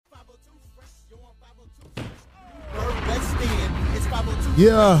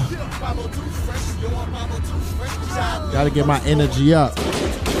Yeah. Gotta get my energy up.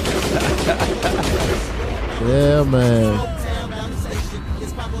 Yeah, man.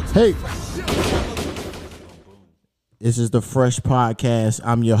 Hey. This is the Fresh Podcast.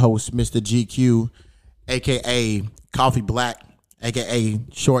 I'm your host, Mr. GQ, a.k.a. Coffee Black, a.k.a.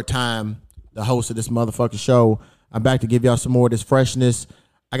 Short Time, the host of this motherfucking show. I'm back to give y'all some more of this freshness.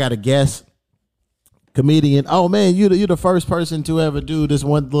 I got a guest, comedian. Oh, man, you're the first person to ever do this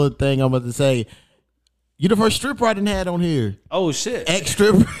one little thing I'm about to say. You're the first stripper I done had on here. Oh, shit.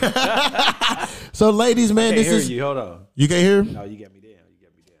 Ex-stripper. So, ladies, man, this is... You. Hold on. You can't hear? No, you got me down.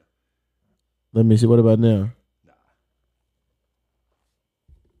 Let me see. What about now?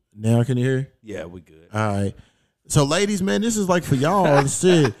 Now can you hear? Yeah, we good. All right. So, ladies, man, this is like for y'all and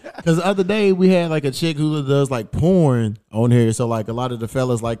shit. Because the other day we had like a chick who does like porn on here. So, like a lot of the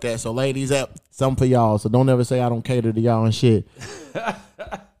fellas like that. So, ladies, that something for y'all. So, don't ever say I don't cater to y'all and shit.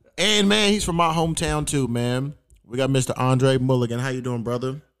 And, man, he's from my hometown too, man. We got Mr. Andre Mulligan. How you doing,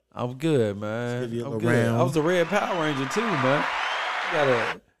 brother? I'm good, man. I'm good. Round. I was a Red Power Ranger too, man.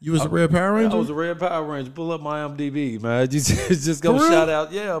 You was a Red Power Ranger? I was a Red Power Ranger. Pull up my IMDb, man. You just go shout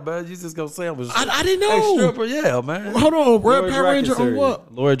out. Yeah, man. You just go say I was I didn't know. Ex-stripper, yeah, man. Hold on. Red Power Ranger on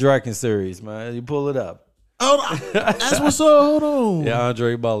what? Lord Draken series, man. You pull it up. Oh, that's what's up. Hold on. Yeah,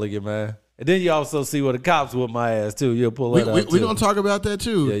 Andre Mulligan, man. And then you also see where the cops whip my ass, too. You'll pull that up, We're going to talk about that,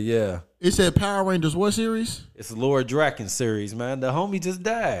 too. Yeah. It said Power Rangers what series? It's the Lord Draken series, man. The homie just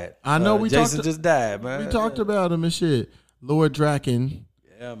died. I know. Jason just died, man. We talked about him and shit. Lord Draken.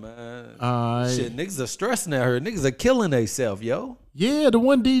 Yeah, man. Shit, niggas are stressing out here. Niggas are killing themselves, yo. Yeah, the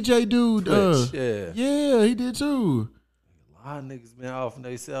one DJ dude. Yeah, he did too. A lot of niggas been off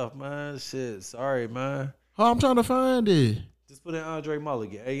themselves, man. Shit, sorry, man. Oh, I'm trying to find it. Just put in Andre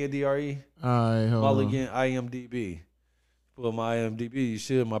Mulligan, A-N-D-R-E. All right, hold Mulligan, on. IMDb. Put my IMDb. You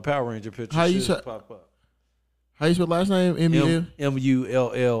should. My Power Ranger picture should pop up. How you spell last name? M-U-L?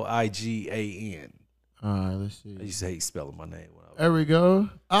 M-U-L-L-I-G-A-N. All right, let's see. I used to hate spelling my name. There we go.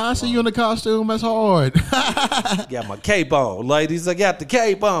 I see you in the costume. That's hard. Got my cape on, ladies. I got the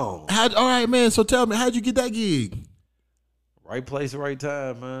cape on. All right, man. So tell me, how'd you get that gig? Right place, right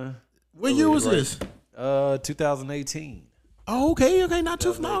time, man. What year was this? 2018. Oh, okay. Not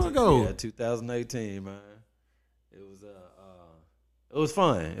too long ago. Yeah, 2018, man. It was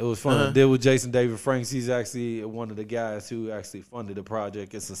fun. I did with Jason David Franks. He's actually one of the guys who actually funded the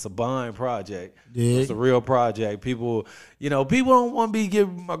project. It's a Sabine project. Yeah. It's a real project. People don't want to be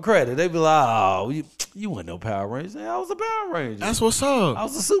giving my credit. They be like, oh, you weren't no Power Ranger. I was a Power Ranger. That's what's up. I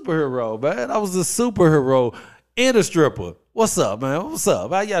was a superhero, man. I was a superhero and a stripper. What's up, man? What's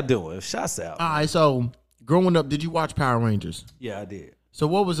up? How y'all doing? Shots out. All right, so growing up, did you watch Power Rangers? Yeah, I did. So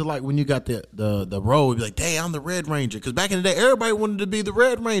what was it like when you got the role? You'd be like, damn, I'm the Red Ranger. Because back in the day, everybody wanted to be the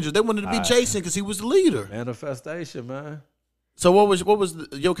Red Ranger. They wanted to be Jason because he was the leader. Manifestation, man. So what was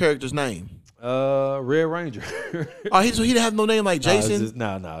your character's name? Red Ranger. So he didn't have no name like Jason? It's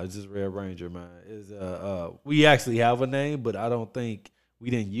just Red Ranger, man. We actually have a name, but I don't think we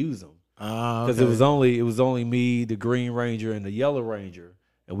didn't use them. Because it was only me, the Green Ranger, and the Yellow Ranger,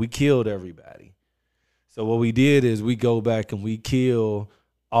 and we killed everybody. So what we did is we go back and we kill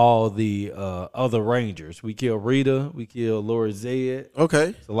all the other Rangers. We kill Rita. We kill Lord Zed.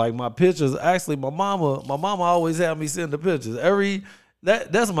 Okay. So like my pictures, actually my mama always had me send the pictures.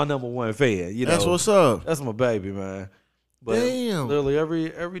 That's my number one fan. You know, that's what's up. That's my baby, man. But damn.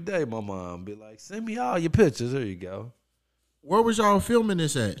 Literally every day my mom be like, send me all your pictures. There you go. Where was y'all filming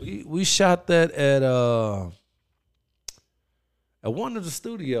this at? We shot that at one of the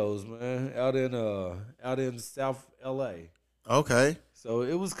studios, man, out in South LA. Okay. So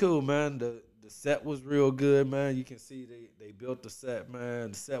it was cool, man. The set was real good, man. You can see they built the set,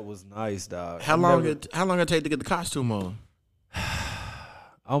 man. The set was nice, dog. How long it take to get the costume on? I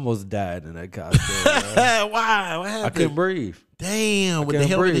almost died in that costume. Why? What happened? I couldn't breathe. Damn, with the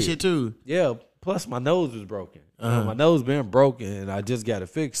helmet shit too. Yeah. Plus my nose was broken. My nose been broken, and I just got it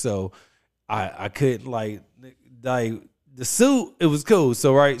fixed. So I couldn't like the suit. It was cool.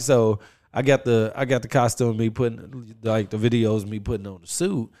 So I got the costume, me putting like the videos, me putting on the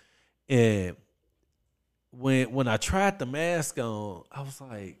suit, and when I tried the mask on, I was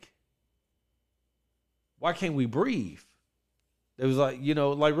like, why can't we breathe? It was like,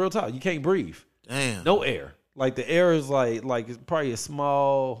 like real talk, you can't breathe. Damn. No air. Like the air is like it's probably a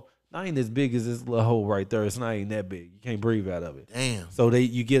small, not even as big as this little hole right there. It's not even that big. You can't breathe out of it. Damn. So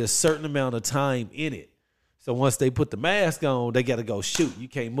you get a certain amount of time in it. So once they put the mask on, they got to go shoot. You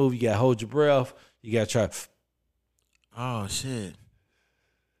can't move. You got to hold your breath. You got to try. Oh, shit.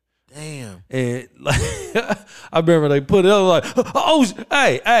 Damn. And like I remember they put it up like, oh,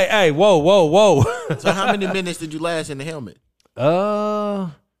 hey, whoa. So how many minutes did you last in the helmet? I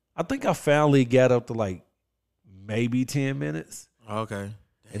think I finally got up to like maybe 10 minutes. Okay.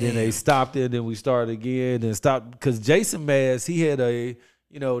 And then they stopped it, and then we started again and stopped because Jason Maz, he had they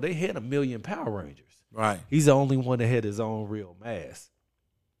had 1 million Power Rangers. Right. He's the only one that had his own real mask.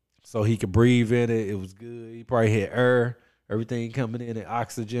 So he could breathe in it. It was good. He probably had air, everything coming in and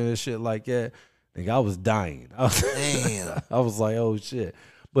oxygen and shit like that. I was dying. Damn. I was like, oh shit.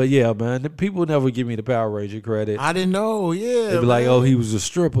 But yeah, man, people never give me the Power Ranger credit. I didn't know. Yeah. They'd be like, oh, he was a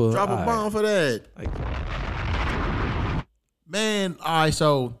stripper. Drop a bomb for that. Man, all right,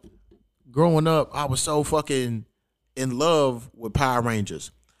 so growing up, I was so fucking in love with Power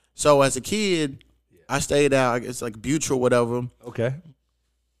Rangers. So as a kid, I stayed out, I guess like Butcher or whatever. Okay.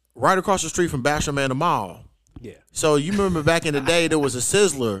 Right across the street from Basham Man the Mall. Yeah. So you remember back in the day, there was a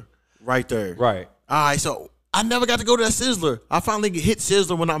Sizzler right there. Right. All right, so I never got to go to that Sizzler. I finally hit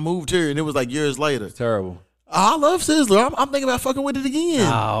Sizzler when I moved here, and it was like years later. Terrible. I love Sizzler. I'm thinking about fucking with it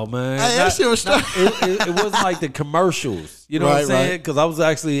again. Oh man, that shit was it wasn't like the commercials. You know what I'm saying? Because I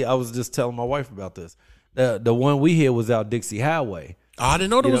was just telling my wife about this. The one we had was out Dixie Highway. Oh, I didn't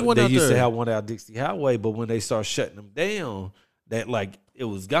know there was one out there. They used to have one out Dixie Highway, but when they started shutting them down, that like it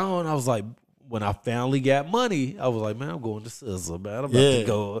was gone. I was like, when I finally got money, I was like, man, I'm going to Sizzler, man. I'm about to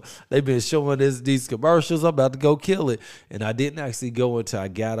go. They've been showing these commercials. I'm about to go kill it. And I didn't actually go until I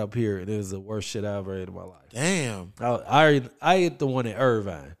got up here, and it was the worst shit I ever ate in my life. Damn. I ate the one in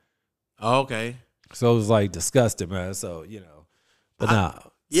Irvine. Oh, okay. So it was like disgusting, man. So, but nah.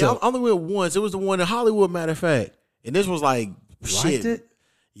 Yeah, I only went once. It was the one in Hollywood, matter of fact. And this was like, shit. Liked it?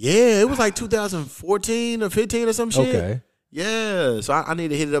 Yeah, it was like 2014 or 15 or some shit. Okay. Yeah, so I need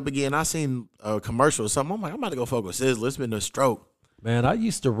to hit it up again. I seen a commercial or something. I'm like, I'm about to go fuck with Sizzler. It's been a stroke. Man, I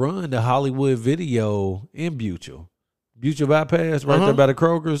used to run the Hollywood Video in Butcher bypass right there by the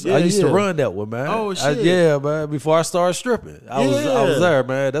Kroger's. Yeah, I used to run that one, man. Oh shit. Yeah, man. Before I started stripping, I was there,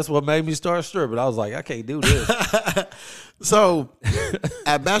 man. That's what made me start stripping. I was like, I can't do this. So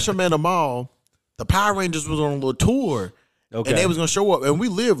at Basham Man the Mall, the Power Rangers was on a little tour. Okay. And they was gonna show up, and we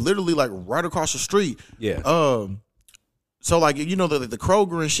lived literally like right across the street. Yeah. So like the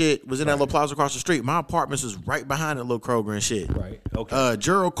Kroger and shit was in that little plaza across the street. My apartments is right behind that little Kroger and shit. Right. Okay.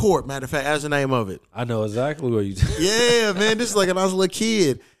 Gerald Court, matter of fact, that's the name of it. I know exactly where you. Yeah, man, this is like when I was a little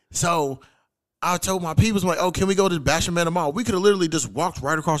kid. So I told my people, I'm like, oh, can we go to Basham Man Mall? We could have literally just walked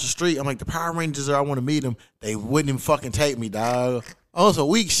right across the street. I'm like, the Power Rangers are, I want to meet them. They wouldn't even fucking take me, dog. On some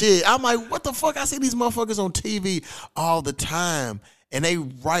weak shit. I'm like, what the fuck? I see these motherfuckers on TV all the time. And they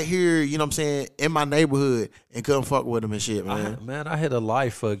right here, you know what I'm saying, in my neighborhood, and couldn't fuck with them and shit, man. I had a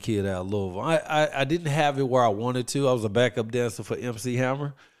life for a kid out of Louisville. I didn't have it where I wanted to. I was a backup dancer for MC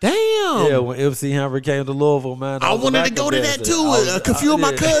Hammer. Damn. Yeah, when MC Hammer came to Louisville, man. I wanted to go to that too. A few of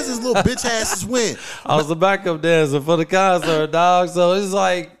my cousins, little bitch asses went. I was a backup dancer for the concert, dog. So it's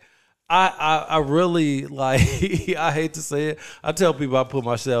like, I really, like, I hate to say it. I tell people I put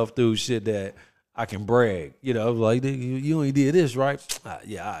myself through shit that I can brag, like you ain't did this, right?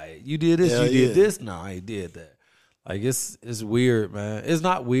 Yeah, you did this, did this. No, I ain't did that. Like it's weird, man. It's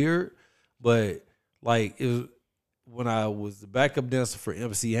not weird, but like when I was the backup dancer for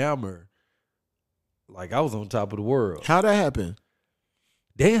MC Hammer, like I was on top of the world. How'd that happen?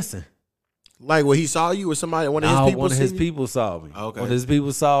 Dancing. Like when he saw you or somebody, one of his people? One of his people saw me. Okay. One of his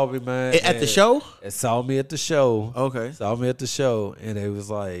people saw me, man. At the show? It saw me at the show. Okay. Saw me at the show, and it was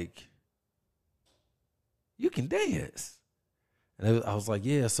like, you can dance. And I was like,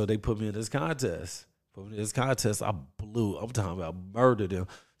 yeah. So they put me in this contest. I blew. I'm talking about murdered him.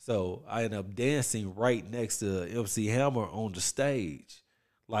 So I ended up dancing right next to MC Hammer on the stage.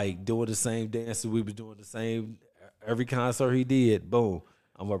 Like doing the same dances. We was doing the same, every concert he did. Boom.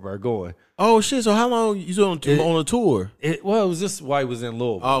 I'm up there going. Oh, shit. So how long you on a tour? It was just while he was in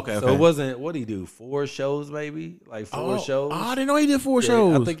Louisville. Oh, okay. So it wasn't, what did he do? 4 shows maybe? Like 4 shows? Oh, I didn't know he did 4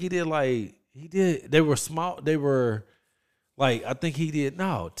 shows. I think he did they were small. They were like, I think he did,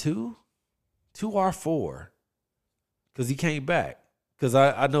 2 or 4. Because he came back. Because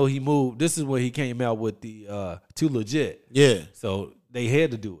I know he moved. This is when he came out with the Too Legit. Yeah. So they had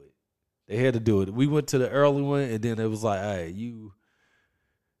to do it. We went to the early one, and then it was like, hey, you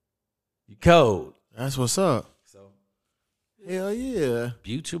cold. That's what's up. So hell yeah.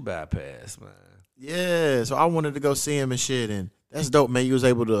 Butcher bypass, man. Yeah. So I wanted to go see him and shit, and that's dope, man. You was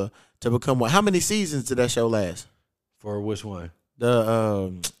able to become what? How many seasons did that show last? For which one?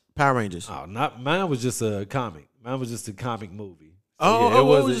 The Power Rangers. Oh, not mine was just a comic. Mine was just a comic movie.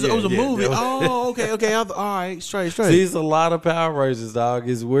 it was a movie. Oh, okay. All right, straight. See, it's a lot of Power Rangers, dog.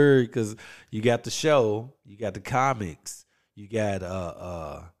 It's weird because you got the show, you got the comics, you got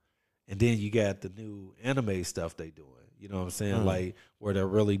and then you got the new anime stuff they doing. You know what I'm saying? Like where they're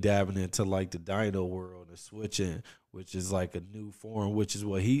really dabbing into like the Dino world and switching, which is like a new form, which is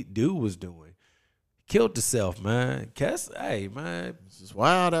what dude was doing. Killed himself, man. Hey, man. This is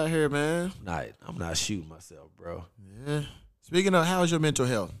wild out here, man. I'm not shooting myself, bro. Yeah. Speaking of, how's your mental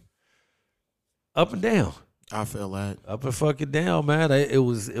health? Up and down. I feel that. Up and fucking down, man. It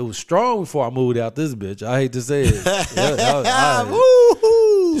was strong before I moved out this bitch. I hate to say it.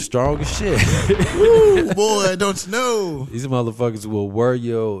 Strong as shit. Woo, boy, don't you know? These motherfuckers will wear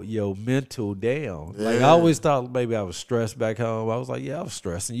your mental down. Yeah. Like I always thought maybe I was stressed back home. I was like, yeah, I was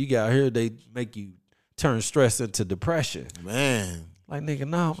stressing. You got here, they make you turn stress into depression. Man. Like, nigga,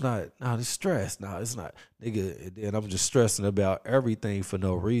 no, I'm not. No, it's stress. No, it's not. Nigga, and then I'm just stressing about everything for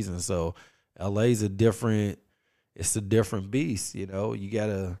no reason. So LA's it's a different beast, you know. You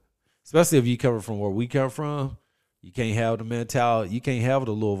gotta, especially if you coming from where we come from, you can't have the mentality, you can't have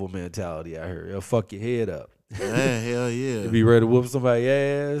the Louisville mentality out here. It'll fuck your head up. Man, hell yeah. You'll be ready to whoop somebody's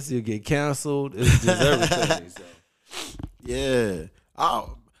ass, you'll get canceled. It's just everything. So. Yeah.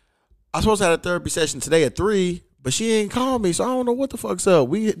 I supposed to have a therapy session today at 3, but she ain't called me, so I don't know what the fuck's up.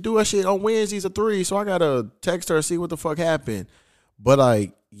 We do our shit on Wednesdays at 3, so I gotta text her and see what the fuck happened. But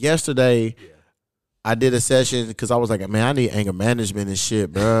like yesterday, I did a session because I was like, man, I need anger management and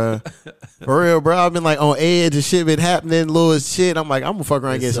shit, bro. For real, bro. I've been like on edge and shit been happening, little shit. I'm like, I'm gonna fuck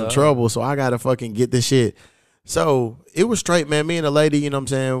around and get some trouble, so I gotta fucking get this shit. So it was straight, man. Me and the lady, you know what I'm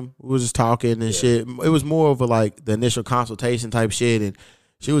saying, we was just talking and shit. It was more of a like the initial consultation type shit, and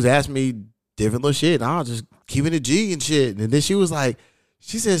she was asking me different little shit, and I was just keeping it G and shit. And then she was like,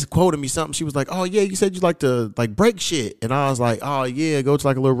 she says, quoting me something. She was like, oh, yeah, you said you like to like break shit. And I was like, oh, yeah, go to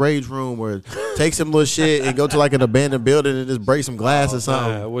like a little rage room or take some little shit and go to like an abandoned building and just break some glass or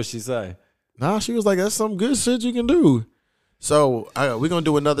something. Man, what'd she say? Nah, she was like, that's some good shit you can do. So we're going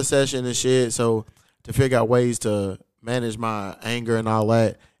to do another session and shit. So to figure out ways to manage my anger and all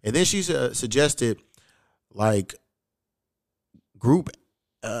that. And then she suggested like group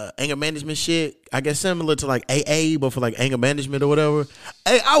anger management shit, I guess similar to like AA, but for like anger management or whatever.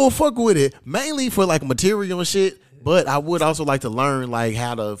 Hey, I will fuck with it, mainly for like material and shit, but I would also like to learn like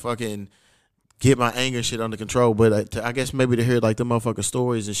how to fucking get my anger shit under control. But I guess maybe to hear like the motherfucking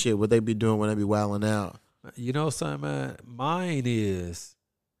stories and shit, what they be doing when they be wilding out. You know something, man? Mine is,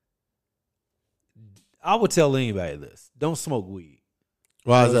 I would tell anybody this: don't smoke weed.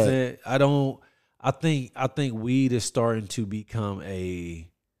 Why is that? I think weed is starting to become a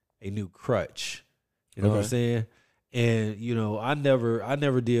new crutch. You know what I'm saying? And you know, I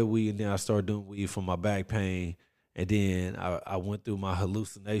never did weed, and then I started doing weed for my back pain. And then I went through my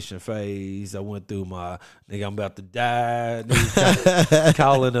hallucination phase. I went through my nigga, I'm about to die. Nigga,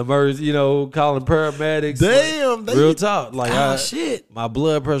 calling emergency, calling paramedics. Damn, like, real talk. Like shit. My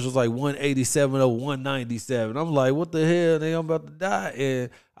blood pressure was like 187 over 197. I'm like, what the hell? Nigga, I'm about to die. And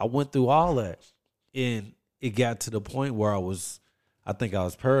I went through all that. And it got to the point where I think I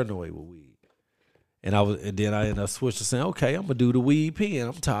was paranoid with weed. And then I ended up switching, saying, okay, I'm gonna do the weed pen.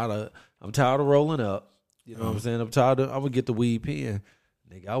 I'm tired of rolling up. You know what I'm saying? I'm gonna get the weed pen.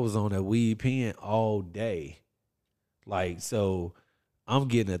 Nigga, I was on that weed pen all day. Like, so I'm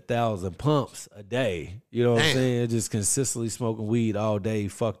getting 1,000 pumps a day. You know what I'm saying? Just consistently smoking weed all day,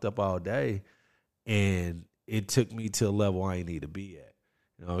 fucked up all day. And it took me to a level I ain't need to be at.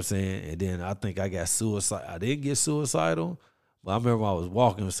 You know what I'm saying? And then I think I got suicide. I didn't get suicidal, but I remember when I was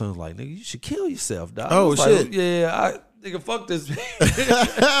walking with someone like, nigga, you should kill yourself, dog. Oh, shit. Like, yeah, nigga, fuck this pen.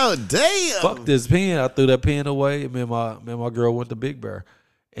 Oh, damn. Fuck this pen. I threw that pen away. And me and my girl went to Big Bear.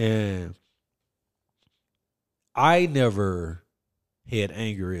 And I never had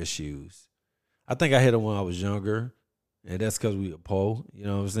anger issues. I think I had them when I was younger. And that's because we were poor. You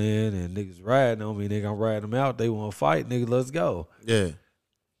know what I'm saying? And niggas riding on me. Nigga, I'm riding them out. They want to fight. Nigga, let's go. Yeah.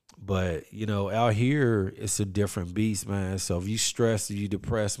 But, out here, it's a different beast, man. So if you stressed, if you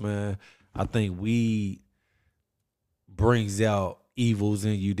depressed, man, I think weed brings out evils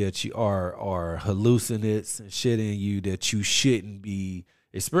in you that you are hallucinates and shit in you that you shouldn't be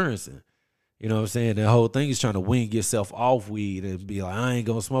experiencing. You know what I'm saying? The whole thing is trying to wing yourself off weed and be like, I ain't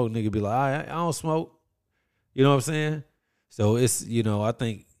gonna smoke. Nigga be like, I don't smoke. You know what I'm saying? So it's, I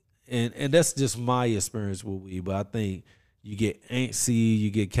think, and that's just my experience with weed, but I think you get antsy, you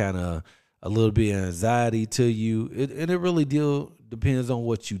get kind of a little bit of anxiety to you. And it really depends on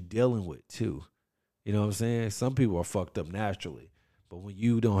what you're dealing with too. You know what I'm saying? Some people are fucked up naturally. But when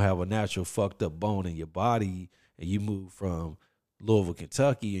you don't have a natural fucked up bone in your body and you move from Louisville,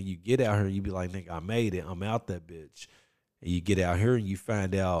 Kentucky, and you get out here and you be like, nigga, I made it. I'm out that bitch. And you get out here and you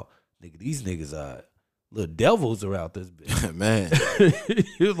find out, nigga, these niggas are little devils are out this bitch. Man.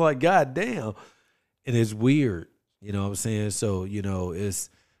 He was like, God damn. And it's weird. You know what I'm saying? So, you know, it's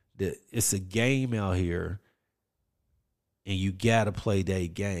a game out here, and you got to play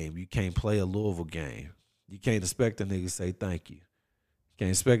that game. You can't play a Louisville game. You can't expect a nigga to say thank you. Can't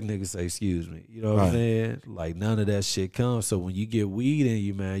expect a nigga to say excuse me. You know what I'm saying? Like, none of that shit comes. So when you get weed in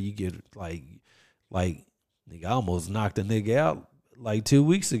you, man, you get like nigga, I almost knocked a nigga out like 2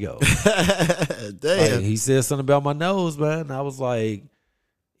 weeks ago. Damn. Like, he said something about my nose, man. And I was like,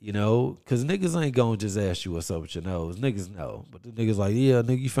 you know, because niggas ain't going to just ask you what's up with your nose. Niggas know. But the niggas like, yeah,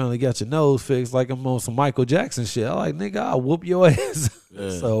 nigga, you finally got your nose fixed like I'm on some Michael Jackson shit. I'm like, nigga, I'll whoop your ass.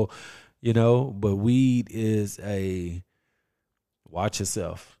 Yeah. So, you know, but weed is watch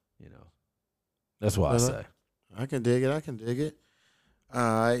yourself, you know. That's what I say. I can dig it. All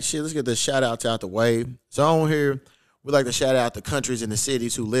right, shit, let's get the shout-outs out the way. So on here, we like to shout out the countries and the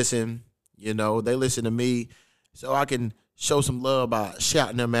cities who listen. You know, they listen to me, so I can show some love by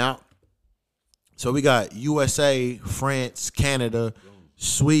shouting them out. So we got USA, France, Canada,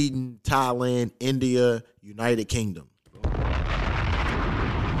 Sweden, Thailand, India, United Kingdom.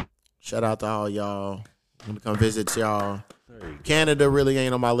 Shout out to all y'all. I'm going to come visit y'all. Canada really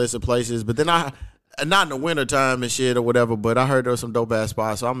ain't on my list of places, but then not in the wintertime and shit or whatever, but I heard there was some dope-ass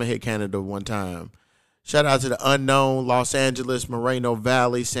spots, so I'm going to hit Canada one time. Shout out to the unknown, Los Angeles, Moreno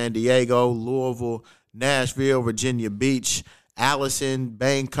Valley, San Diego, Louisville, Nashville, Virginia Beach, Allison,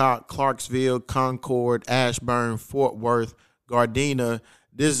 Bangkok, Clarksville, Concord, Ashburn, Fort Worth, Gardena.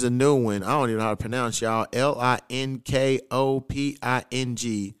 This is a new one. I don't even know how to pronounce y'all. Linkoping.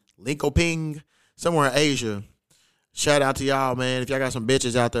 Linkoping, somewhere in Asia. Shout out to y'all, man. If y'all got some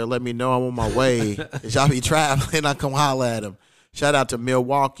bitches out there, let me know. I'm on my way. If y'all be traveling, I come holler at them. Shout out to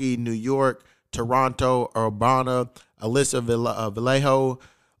Milwaukee, New York, Toronto, Urbana, Alyssa Vallejo,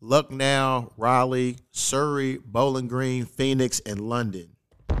 Lucknow, Raleigh, Surrey, Bowling Green, Phoenix, and London.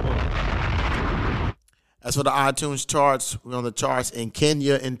 As for the iTunes charts, we're on the charts in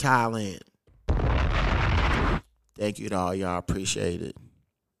Kenya and Thailand. Thank you to all y'all. Appreciate it.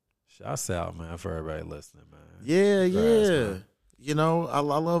 Shouts out, man, for everybody listening, man. Yeah, man. You know, I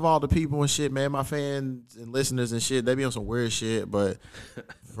love all the people and shit, man. My fans and listeners and shit, they be on some weird shit, but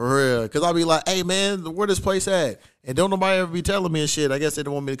for real. Because I'll be like, hey, man, where this place at? And don't nobody ever be telling me and shit. I guess they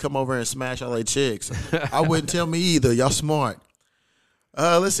don't want me to come over and smash all they chicks. I wouldn't tell me either. Y'all smart.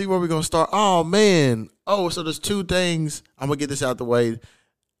 Let's see where we're going to start. Oh, man. Oh, so there's two things. I'm going to get this out the way.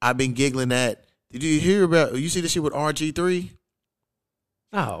 I've been giggling at. Did you hear about, you see this shit with RG3?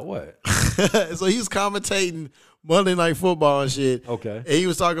 Oh, what? So he was commentating Monday Night Football and shit. Okay. And he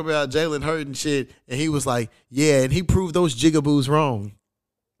was talking about Jalen Hurts and shit. And he was like, yeah, and he proved those jigaboos wrong.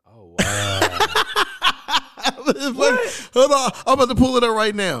 Oh, wow. What? Hold on. I'm about to pull it up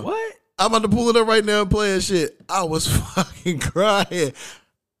right now. What? I'm about to pull it up right now and play that shit. I was fucking crying.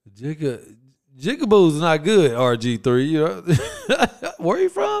 Jigaboo's not good, RG3. You know? Where are you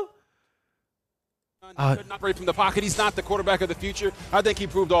from? Couldn't operate from the pocket. He's not the quarterback of the future. I think he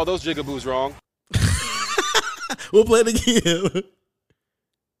proved all those jigaboos wrong. We'll play it again.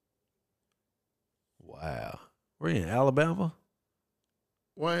 Wow. We're in Alabama?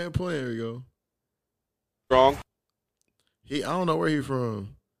 Why ain't playing? Here we go. Wrong. I don't know where he's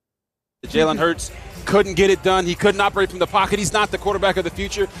from. Jalen Hurts couldn't get it done. He couldn't operate from the pocket. He's not the quarterback of the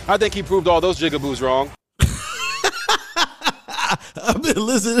future. I think he proved all those jigaboos wrong. I've been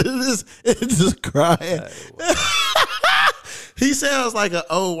listening to this and just crying. He sounds like an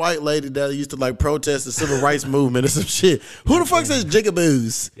old white lady that used to like protest the civil rights movement or some shit. Who the fuck says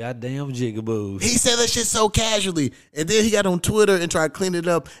jigaboos? Goddamn jigaboos. He said that shit so casually. And then he got on Twitter and tried to clean it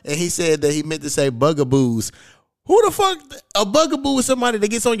up. And he said that he meant to say bugaboos. Who the fuck? A bugaboo is somebody that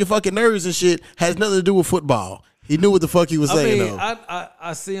gets on your fucking nerves and shit. Has nothing to do with football. He knew what the fuck he was saying, though.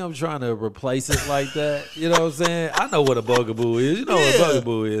 I see him trying to replace it like that. You know what I'm saying? I know what a bugaboo is. You know what a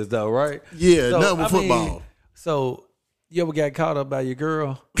bugaboo is, though, right? Yeah, so, nothing with football. So, you ever got caught up by your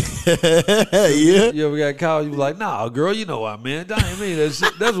girl? Yeah. You ever got caught? You was like, nah, girl, you know what I meant. I ain't mean that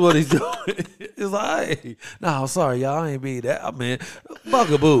shit. That's what he's doing. It's like, hey, nah, sorry, y'all. I ain't mean that. I mean,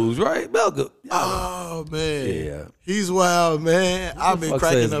 bugaboos, right? Oh, man. Yeah. He's wild, man. I've been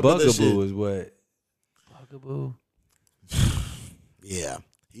cracking up with this shit. Bugaboo is what? Bugaboo? Yeah.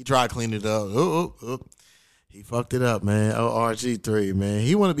 He tried to clean it up. He fucked it up, man. RG3, man.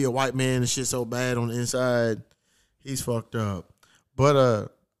 He want to be a white man and shit so bad on the inside. He's fucked up.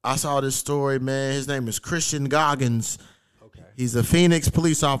 But I saw this story, man. His name is Christian Goggins. Okay. He's a Phoenix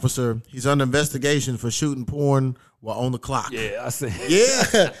police officer. He's under investigation for shooting porn while on the clock. Yeah, I see.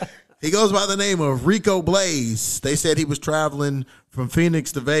 Yeah. He goes by the name of Rico Blaze. They said he was traveling from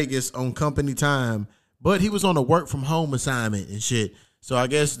Phoenix to Vegas on company time, but he was on a work from home assignment and shit. So I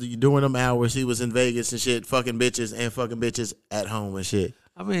guess during them hours, he was in Vegas and shit, fucking bitches at home and shit.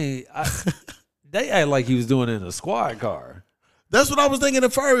 I mean, they act like he was doing it in a squad car. That's what I was thinking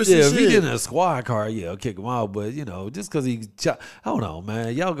at first. Yeah, if he did in a squad car, yeah, I'll kick him out. But, just because I don't know,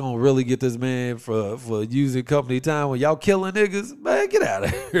 man. Y'all going to really get this man for using company time when y'all killing niggas? Man, get out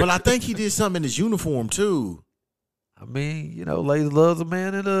of here. But I think he did something in his uniform, too. I mean, ladies loves a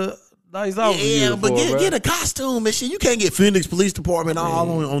man in a nice officer uniform, but get a costume and shit. You can't get Phoenix Police Department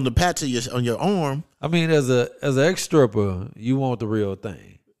all on the patch of on your arm. I mean, as an ex-stripper, you want the real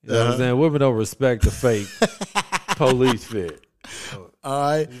thing. You know what I'm saying? Women don't respect the fake police fit. All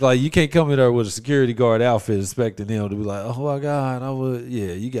right. Like, you can't come in there with a security guard outfit expecting them to be like, oh my God,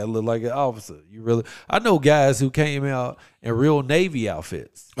 you gotta look like an officer. I know guys who came out in real Navy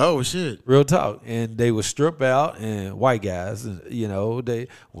outfits. Oh shit. Real talk. And they would strip out, and white guys, and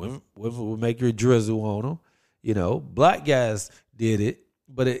women would make your drizzle on them. Black guys did it,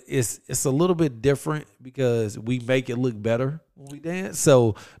 but it's a little bit different because we make it look better when we dance.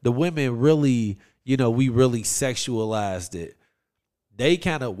 So the women really, we really sexualized it. They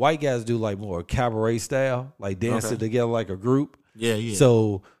kind of, white guys do like more cabaret style, like dancing together like a group. Yeah, yeah.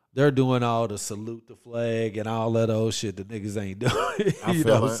 So they're doing all the salute the flag and all that old shit that niggas ain't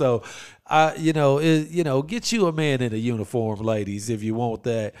doing. So get you a man in a uniform, ladies, if you want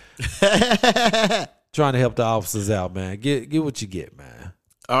that. Trying to help the officers out, man. Get what you get, man.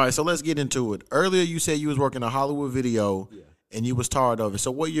 All right, so let's get into it. Earlier you said you was working a Hollywood video and you was tired of it. So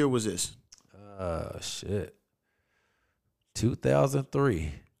what year was this? Shit.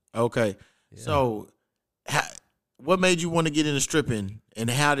 2003. Okay. Yeah. So what made you want to get into stripping, and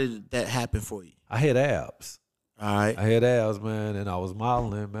how did that happen for you? I had abs. All right. I had abs, man, and I was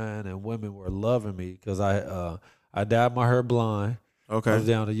modeling, man, and women were loving me because I dyed my hair blonde. Okay. I was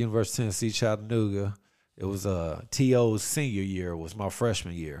down at the University of Tennessee, Chattanooga. It was T.O.'s senior year. It was my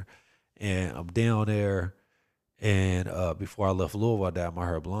freshman year. And I'm down there, and before I left Louisville, I dyed my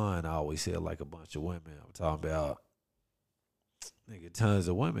hair blonde. I always had like a bunch of women. I'm talking about tons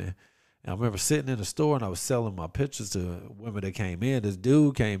of women. And I remember sitting in the store and I was selling my pictures to women that came in. This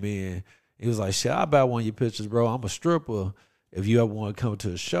dude came in. He was like, shit, I'll buy one of your pictures, bro. I'm a stripper. If you ever want to come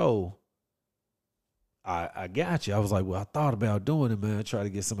to a show, I got you. I was like, well, I thought about doing it, man. Try to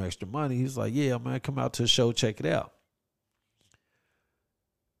get some extra money. He was like, yeah, man, come out to a show, check it out.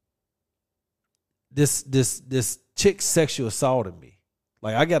 This chick sexual assaulted me.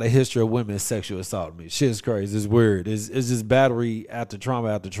 Like, I got a history of women sexual assaulting me. Shit's crazy. It's weird. It's just battery after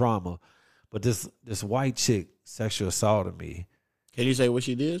trauma. But this white chick sexual assaulted me. Can you say what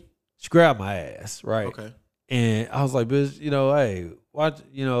she did? She grabbed my ass, right? Okay. And I was like, bitch, hey, watch,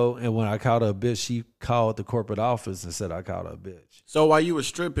 and when I called her a bitch, she called the corporate office and said I called her a bitch. So while you were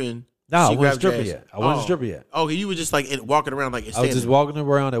stripping, no, I wasn't stripping yet. I wasn't stripping yet. Oh, you were just like walking around like I was just walking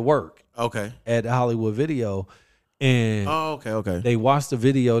around at work. Okay. At Hollywood Video. And okay. They watched the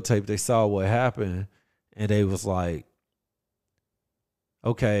videotape. They saw what happened, and they was like,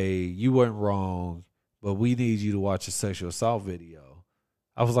 "Okay, you weren't wrong, but we need you to watch a sexual assault video."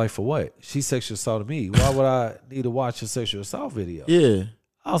 I was like, "For what?" She sexual assaulted me. Why would I need to watch a sexual assault video? Yeah.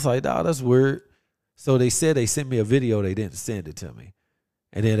 I was like, "Nah, that's weird." So they said they sent me a video. They didn't send it to me,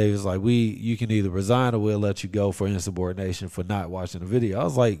 and then they was like, you can either resign or we'll let you go for insubordination for not watching the video." I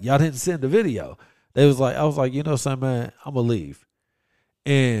was like, "Y'all didn't send the video." I was like, something, man, I'm going to leave.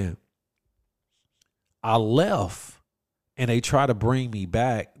 And I left, and they tried to bring me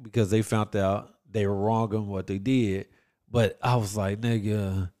back because they found out they were wrong on what they did. But I was like,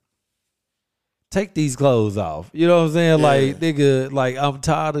 nigga, take these clothes off. You know what I'm saying? Yeah. Like, nigga, like, I'm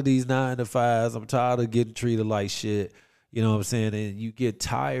tired of these 9 to 5s. I'm tired of getting treated like shit. You know what I'm saying? And you get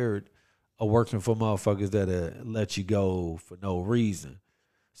tired of working for motherfuckers that let you go for no reason.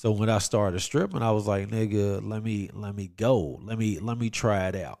 So when I started stripping, I was like, nigga, let me go. Let me try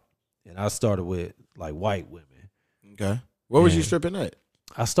it out. And I started with like white women. Okay. Where was you stripping at?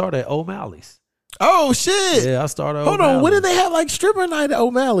 I started at O'Malley's. Oh shit. Yeah, I started at Hold on, when did they have like stripper night at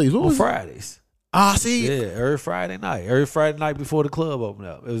O'Malley's? On Fridays. See. Yeah, every Friday night. Every Friday night before the club opened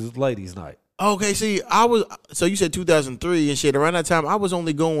up. It was ladies' night. Okay, see, so you said 2003 and shit. Around that time, I was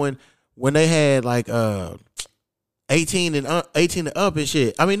only going when they had like 18 and up and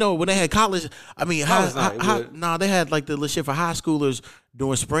shit. I mean, no, when they had college, I mean, they had like the little shit for high schoolers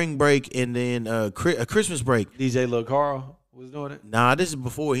during spring break and then a Christmas break. DJ Lil Carl was doing it? Nah, this is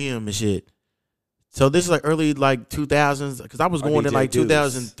before him and shit. So this is like early like 2000s because I was going in like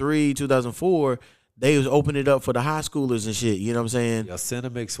 2003, 2004. They was opening it up for the high schoolers and shit. You know what I'm saying? Yeah,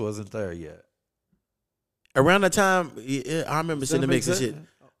 Cinemix wasn't there yet. Around that time, I remember Cinemix and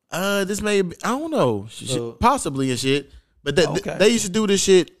shit. This may be, I don't know, possibly and shit. But they used to do this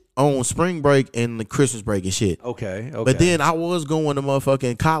shit on spring break and the Christmas break and shit. Okay. But then I was going to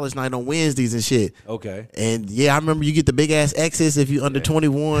motherfucking college night on Wednesdays and shit. Okay. And yeah, I remember you get the big ass excess if you under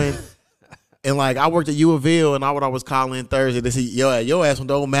 21. And like I worked at U of L and I would always call in Thursday to see your ass went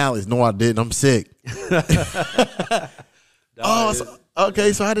to O'Malley's. No, I didn't. I'm sick.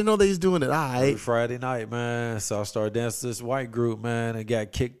 Okay, so I didn't know they was doing it. All right. Friday night, man. So I started dancing this white group, man, and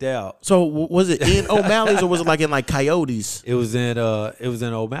got kicked out. So was it in O'Malley's or was it like in like Coyotes? It was in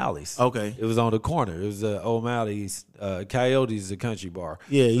O'Malley's. Okay. It was on the corner. It was O'Malley's. Coyotes, the country bar.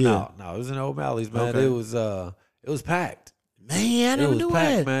 Yeah. No, it was in O'Malley's, man. Okay. It was packed. Man, I never knew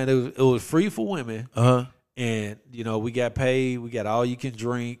that. Man, it was free for women. And we got paid. We got all you can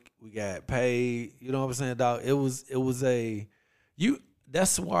drink. We got paid. You know what I'm saying, dog?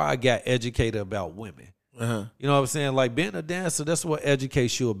 That's why I got educated about women. You know what I'm saying? Like being a dancer, that's what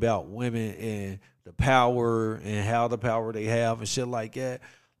educates you about women and the power and how the power they have and shit like that.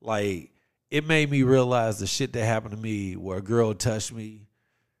 Like it made me realize the shit that happened to me where a girl touched me.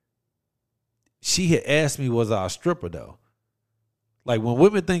 She had asked me, was I a stripper though? Like when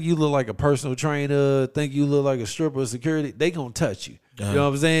women think you look like a personal trainer, think you look like a stripper, security, they gonna touch you. You know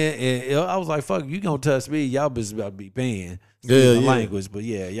what I'm saying? And I was like, fuck, you gonna touch me, y'all bitches about to be paying. Language, but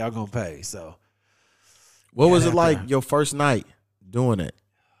yeah, y'all gonna pay. So what was it like your first night doing it?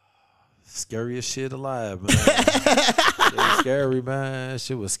 Scariest shit alive, man. It was scary, man.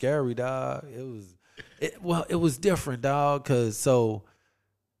 Shit was scary, dog. It was different, dog, cause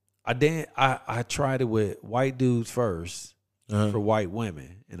I tried it with white dudes first. For white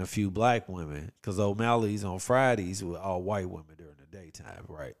women and a few black women, because O'Malley's on Fridays with all white women during the daytime,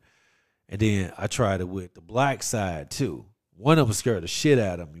 right? And then I tried it with the black side too. One of them scared the shit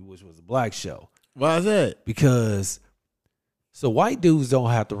out of me, which was a black show. Why is that? Because white dudes don't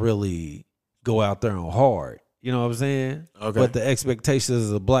have to really go out there on hard. You know what I'm saying? Okay. But the expectations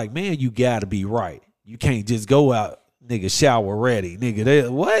as a black man, you gotta be right. You can't just go out, nigga, shower ready. Nigga,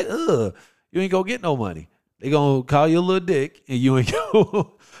 what? You ain't gonna get no money. They gonna call you a little dick, and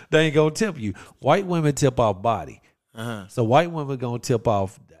they ain't gonna tip you. White women tip off body, so white women gonna tip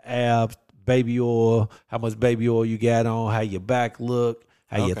off the abs, baby oil, how much baby oil you got on, how your back look,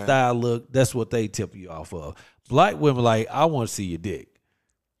 how your thigh look. That's what they tip you off of. Black women like, I want to see your dick.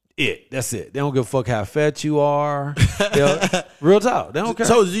 That's it. They don't give a fuck how fat you are. Real talk. They don't care.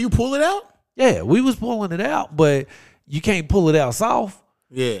 So do you pull it out? Yeah, we was pulling it out, but you can't pull it out soft.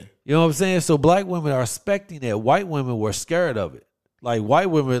 Yeah. You know what I'm saying? So black women are expecting that. White women were scared of it. Like white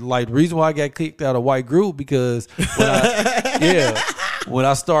women, like the reason why I got kicked out of white group because when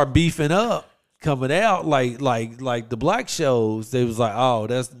I start beefing up, coming out like the black shows, they was like,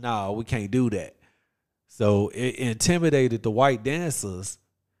 oh, we can't do that. So it intimidated the white dancers,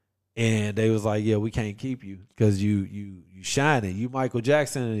 and they was like, yeah, we can't keep you because you shining, you Michael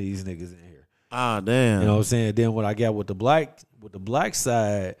Jackson and these niggas in here. Ah, damn. You know what I'm saying? Then when I got with the black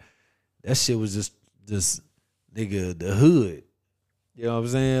side, that shit was just nigga the hood. You know what I'm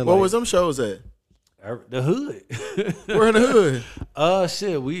saying? What was them shows at? The hood. We're in the hood.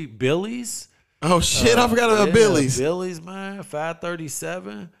 Shit, we Billy's. Oh shit, I forgot about Billy's. Billy's, man,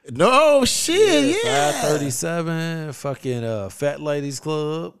 537. No shit, yeah. 537, fucking Fat Ladies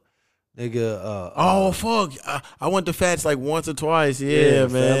Club. Nigga, fuck! I went to Fats like once or twice. Yeah,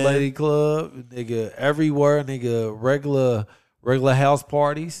 man. Fat Lady Club, nigga, everywhere, nigga, regular house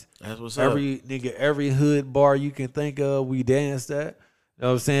parties. That's what's up. Every hood bar you can think of, we danced at. You know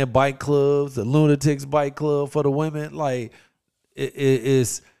what I'm saying? Bike clubs, the Lunatics Bike Club for the women. Like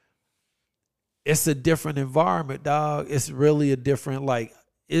it's a different environment, dog. It's really a different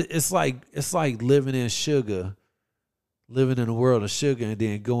it's like living in sugar. Living in a world of sugar and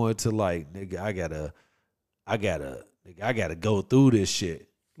then going to like, nigga, I gotta go through this shit.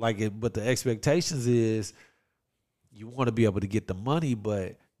 But the expectations is you want to be able to get the money,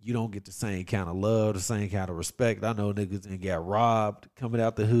 but you don't get the same kind of love, the same kind of respect. I know niggas done got robbed coming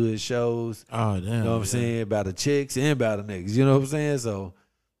out the hood shows. Oh, damn. You know what I'm saying? About the chicks and about the niggas. You know what I'm saying? So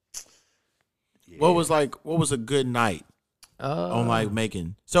yeah. What was a good night? On like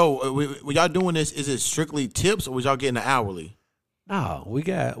making. So when y'all doing this, is it strictly tips or was y'all getting an hourly? No, we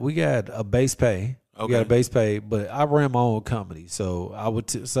got a base pay. Okay. We got a base pay, but I ran my own company, so I would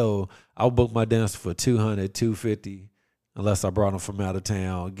book my dancer for $200, $250, unless I brought them from out of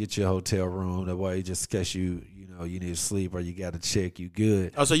town. Get you a hotel room. That way, just in case you need to sleep or you got to check, you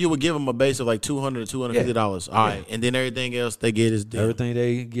good. Oh, so you would give them a base of like $200 to $250. All right, and then everything else they get is them. Everything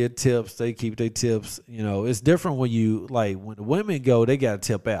they get tips. They keep their tips. It's different when when the women go, they got to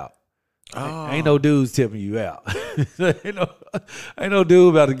tip out. Oh. Ain't no dudes tipping you out. ain't no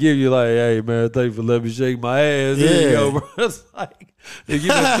dude about to give you like, hey man, thanks for letting me shake my ass. Yeah. There you go, bro. It's like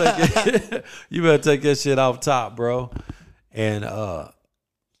you better take that shit off top, bro. And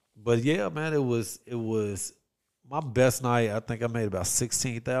but yeah, man, it was my best night. I think I made about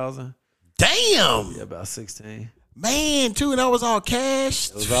 16,000. Damn. Yeah, about 16. Man, too, and that was all cash.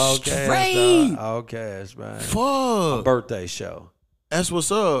 It was all cash. Straight. All cash, man. Fuck. My birthday show. That's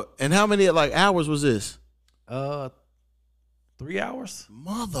what's up. And how many hours was this? 3 hours.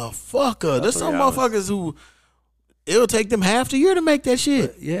 Motherfucker. There's some 3 hours. motherfuckers who it'll take them half the year to make that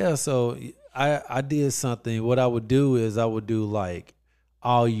shit. Yeah, so I did something. What I would do is I would do like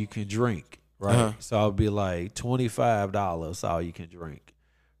all you can drink, right? Uh-huh. So I would be like $25 all you can drink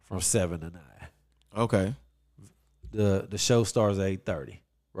from 7 to 9. Okay. The show starts at 8:30,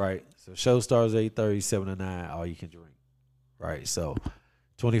 right? So show starts at 8:30, 7 to 9, all you can drink. Right, so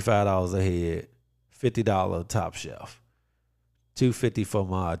 $25 a head, $50 top shelf, $250 for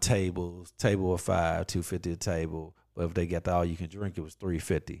my tables, table of 5, $250 a table. But if they got the all you can drink, it was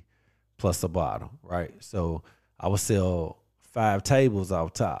 $350 plus the bottom, right? So I would sell 5 tables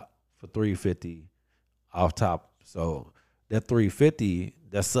off top for $350 off top. So that $350,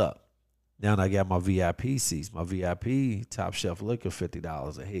 that's up. Now I got my VIP seats, my VIP top shelf liquor,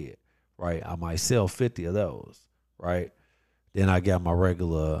 $50 a head, right? I might sell 50 of those, right? Then I got my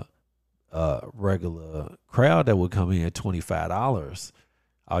regular crowd that would come in at $25,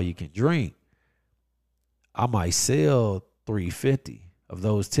 all you can drink. I might sell $350 of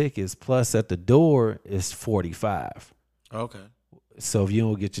those tickets, plus at the door is $45. Okay. So if you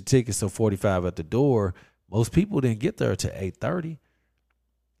don't get your tickets, so $45 at the door. Most people didn't get there till 8:30.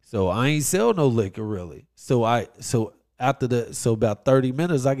 So I ain't sell no liquor really. So about 30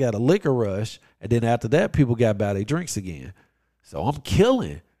 minutes I got a liquor rush, and then after that people got by their drinks again. So I'm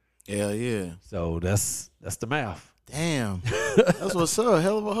killing. Hell yeah. So that's the math. Damn. That's what's up.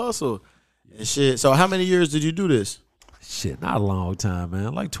 Hell of a hustle. And shit. So how many years did you do this? Shit, not a long time,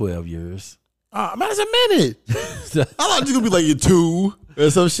 man. Like 12 years. Man, it's a minute. I thought you gonna be like your 2 or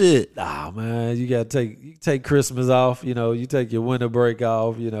some shit. Nah, man. You gotta take Christmas off, you take your winter break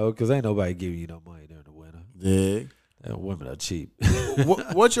off, because ain't nobody giving you no money during the winter. Yeah. Women are cheap.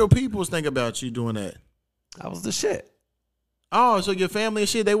 What your peoples think about you doing that? I was the shit. Oh, so your family and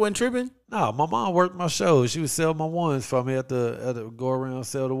shit, they wasn't tripping? No, my mom worked my show. She would sell my ones for me at the go around,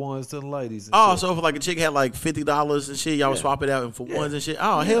 sell the ones to the ladies. And so if like a chick had like $50 and shit, y'all would swap it out for ones and shit.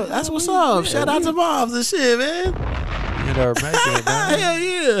 Oh, hell, that's what's up. Shout out to moms and shit, man. You know, make it, man. Hell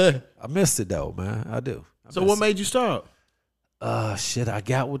yeah. I missed it though, man. I do. So what made you stop? Shit, I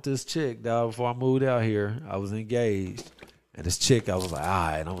got with this chick, dog, before I moved out here. I was engaged. And this chick, I was like, all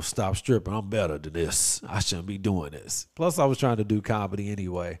right, I'm going to stop stripping. I'm better than this. I shouldn't be doing this. Plus, I was trying to do comedy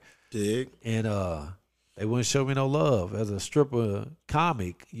anyway. Dig. And they wouldn't show me no love. As a stripper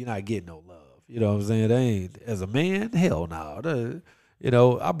comic, you're not getting no love. You know what I'm saying? They ain't. As a man, hell no.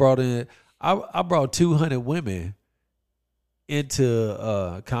 I brought 200 women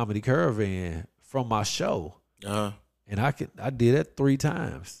into Comedy Caravan from my show. Uh-huh. And I did it 3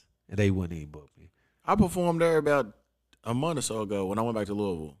 times. And they wouldn't even book me. I performed there about a month or so ago when I went back to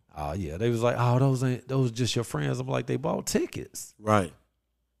Louisville. Oh yeah, they was like, oh, those just your friends. I'm like, they bought tickets. Right.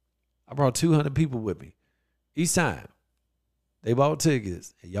 I brought 200 people with me each time. They bought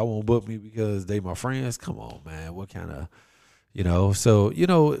tickets, and y'all won't book me because they my friends. Come on, man. What kind of, So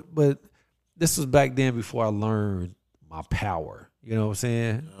but this was back then before I learned my power. You know what I'm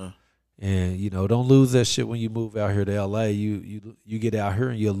saying? And don't lose that shit when you move out here to LA. You get out here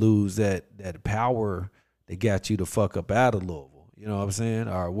and you lose that power. They got you to fuck up out of Louisville. You know what I'm saying?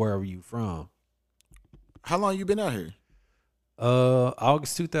 Or wherever you from. How long you been out here?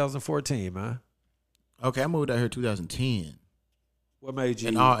 August 2014, man. Okay, I moved out here 2010. What made you?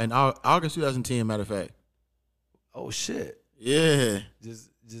 In August 2010, matter of fact. Oh shit. Yeah. Just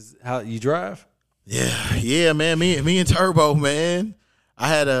how you drive? Yeah, man. Me and Turbo, man. I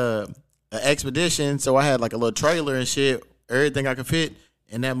had a expedition, so I had like a little trailer and shit, everything I could fit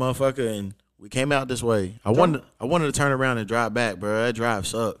in that motherfucker, and we came out this way. I wanted to turn around and drive back, bro. That drive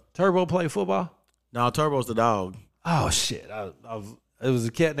sucked. Turbo play football? No, Turbo's the dog. Oh shit! It was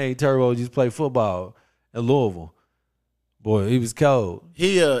a cat named Turbo. Just play football in Louisville. Boy, he was cold.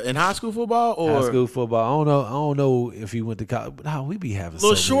 He in high school football or high school football? I don't know if he went to college. But no, we be having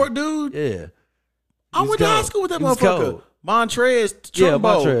little short dude. Yeah. I went to high school with that motherfucker. Cold. Montrez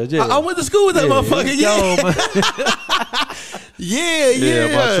Trumbo. Montrez, yeah. I went to school with that motherfucker. Yeah.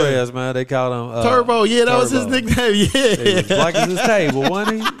 Montrez, man. They called him Turbo. Yeah, that Turbo. was his nickname. Yeah. He was black as his table,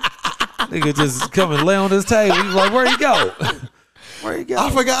 wasn't he? Nigga just come and lay on his table. He was like, where you go? Where you go? I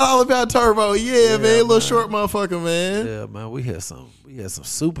forgot all about Turbo. Yeah, man. Little short motherfucker, man. Yeah, man. We had some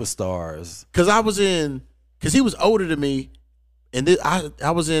superstars. Cause he was older than me. And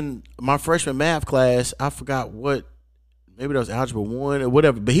I was in my freshman math class. I forgot what, maybe that was Algebra 1 or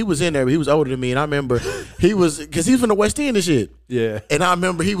whatever. But he was in there, but he was older than me. And I remember because he's from the West End and shit. Yeah. And I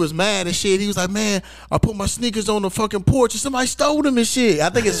remember he was mad and shit. He was like, man, I put my sneakers on the fucking porch and somebody stole them and shit. I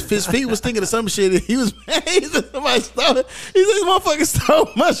think his feet was thinking of some shit. He was mad. He said, somebody stole it. He said, motherfucker stole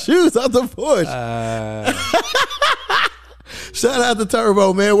my shoes off the porch. Shout out to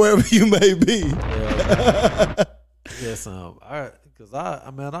Turbo, man, wherever you may be. Yeah, yes, because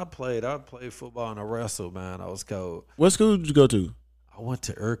I played football and I wrestled, man. I was cold. What school did you go to? I went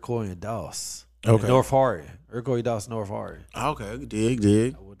to Iroquois and Doss. Okay. North Harding. Iroquois, Doss, North Harding. Okay, dig.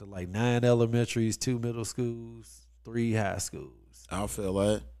 I went to like 9 elementaries, 2 middle schools, 3 high schools. I feel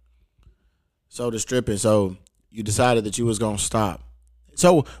that. So the stripping, so you decided that you was gonna stop.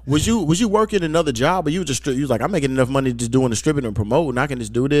 So was you working another job, or you was like, I'm making enough money just doing the stripping and promoting, I can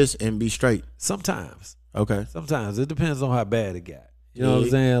just do this and be straight? Sometimes. Okay. Sometimes. It depends on how bad it got. You know what I'm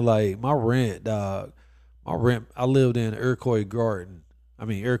saying? Like my rent, I lived in Iroquois Green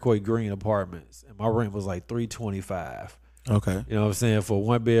apartments, and my rent was like $325. Okay. You know what I'm saying? For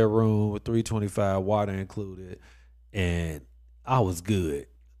 1 bedroom with $325, water included, and I was good.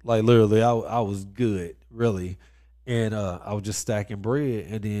 Like literally, I was good, really. And I was just stacking bread,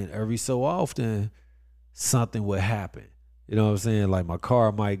 and then every so often something would happen. You know what I'm saying? Like my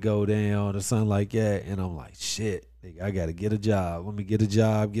car might go down or something like that, and I'm like, shit, nigga, I gotta get a job. Let me get a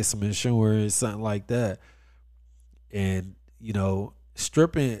job, get some insurance, something like that. And you know,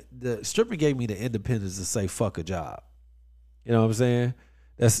 stripping gave me the independence to say fuck a job. You know what I'm saying?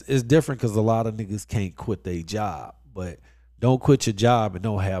 It's different because a lot of niggas can't quit their job, but don't quit your job and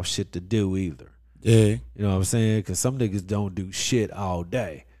don't have shit to do either. Yeah. You know what I'm saying? Because some niggas don't do shit all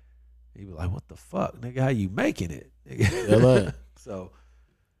day. You be like, what the fuck, nigga? How you making it? Nigga? So,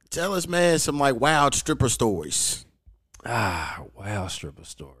 tell us, man, some like wild stripper stories. Wild stripper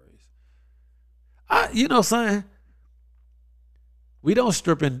stories. You know what I'm saying? We don't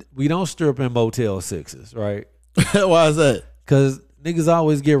strip in Motel 6s, right? Why is that? Because niggas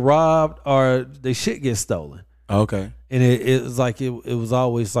always get robbed or they shit get stolen. Okay. And it was like it was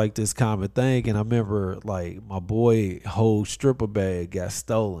always like this common thing. And I remember like my boy whole stripper bag got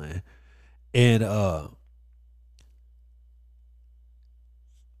stolen. And I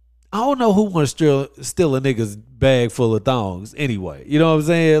don't know who wants to steal a nigga's bag full of thongs anyway. You know what I'm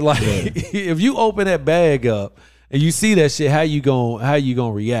saying? Like if you open that bag up and you see that shit, how you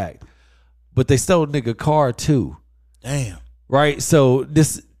gonna react? But they stole a nigga car too. Damn. Right? So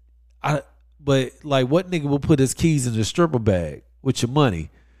but like what nigga will put his keys in the stripper bag with your money?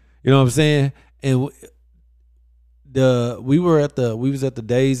 You know what I'm saying? And we was at the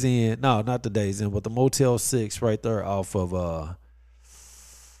Days Inn. No, not the Days Inn, but the Motel 6 right there off of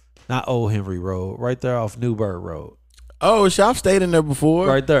not Old Henry Road, right there off Newburgh Road. Oh, shit, I've stayed in there before.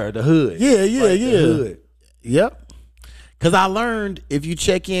 Right there, the hood. Yeah. The hood. Yep. Because I learned if you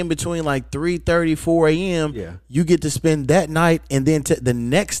check in between like 3:30, 4 a.m., you get to spend that night and then the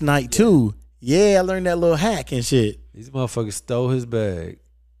next night too. Yeah, I learned that little hack and shit. These motherfuckers stole his bag,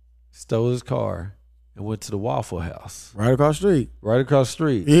 stole his car, and went to the Waffle House. Right across the street. Right across the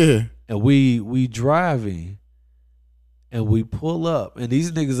street. Yeah. And we driving, and we pull up, and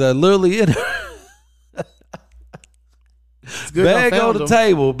these niggas are literally in there. Bag on the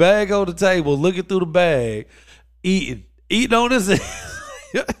table, looking through the bag, eating on this,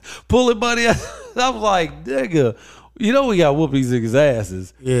 pulling money out. I was like, nigga, you know we got whoop these niggas'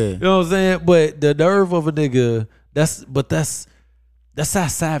 asses. Yeah. You know what I'm saying? But the nerve of a nigga, that's how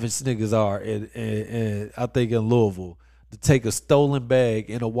savage niggas are, and I think in Louisville, to take a stolen bag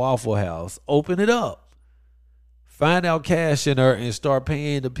in a Waffle House, open it up, find out cash in there, and start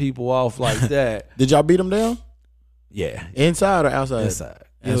paying the people off like that. Did y'all beat them down? Yeah. Inside or outside? Inside.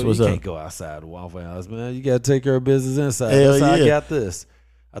 That's you can't go outside the Waffle House, man. You gotta take care of business inside. That's how I got this.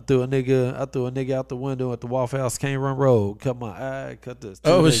 I threw a nigga out the window at the Waffle House, can't run road, cut my eye, cut this.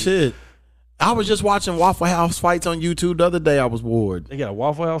 Shit. I was just watching Waffle House fights on YouTube the other day. I was bored. They got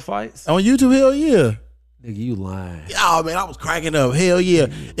Waffle House fights? On YouTube, hell yeah. Nigga, you lying. Oh man, I was cracking up. Hell yeah.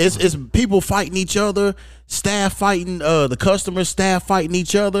 It's people fighting each other, staff fighting the customers, staff fighting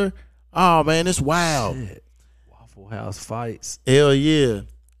each other. Oh man, it's wild. Shit. Waffle House fights. Hell yeah.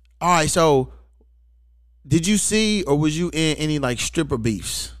 All right, so Did you see or was you in any like stripper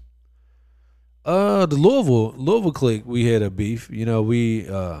beefs? The Louisville clique, we had a beef. You know, we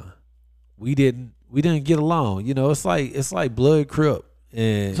didn't get along. You know, it's like blood crip.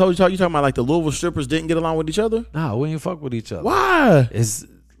 And So you talking about like the Louisville strippers didn't get along with each other? nah, we ain't fuck with each other. Why? It's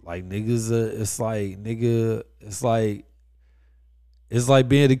like niggas. It's like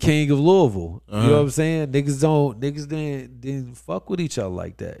being the king of Louisville. You know what I'm saying? Niggas didn't fuck with each other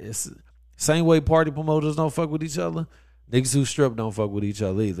like that. It's same way party promoters don't fuck with each other. Niggas who strip don't fuck with each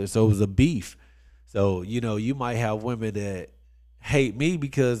other either. So it was a beef. So, you know, you might have women that hate me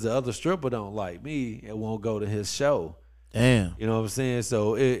because the other stripper don't like me and won't go to his show. Damn. You know what I'm saying?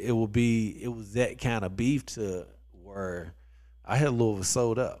 So it was that kind of beef to where I had Louisville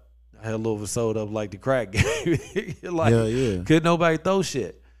sold up. I had Louisville sold up like the crack game. Like, couldn't nobody throw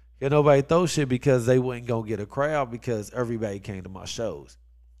shit. Couldn't nobody throw shit because they wasn't gonna get a crowd because everybody came to my shows.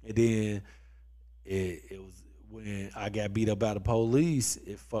 And then it was when I got beat up by the police,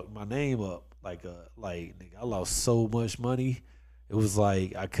 it fucked my name up. Like nigga, I lost so much money. It was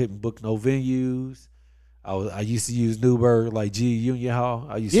like I couldn't book no venues. I used to use Newburgh like G Union Hall.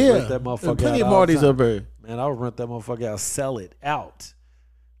 I used to rent that motherfucker plenty out. of parties up there. Man, I would rent that motherfucker out, sell it out.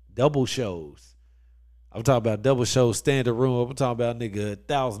 Double shows. I'm talking about double shows, standard room. I'm talking about nigga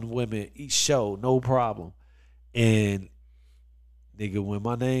 1,000 women each show, no problem. And nigga, when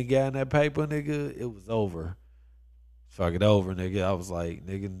my name got in that paper, nigga, it was over. Fuck it over, nigga. I was like,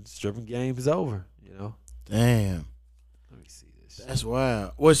 nigga, stripping game is over, you know? Damn. Let me see this. That's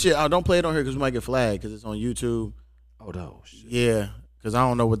wild. Well, shit, don't play it on here because we might get flagged because it's on YouTube. Oh, no. Shit. Yeah, because I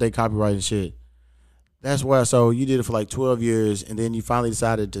don't know what they copyright and shit. That's why. So you did it for like 12 years and then you finally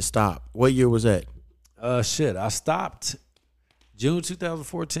decided to stop. What year was that? I stopped June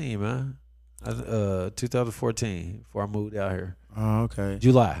 2014, man. 2014 before I moved out here. Oh, okay.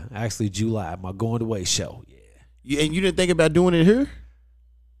 July, my going away show. Yeah. And you didn't think about doing it here?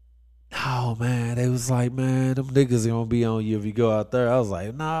 No, man. They was like, man, them niggas gonna be on you if you go out there. I was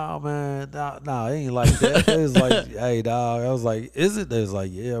like, nah, man, nah, it ain't like that. It was like, hey, dog. I was like, is it? They was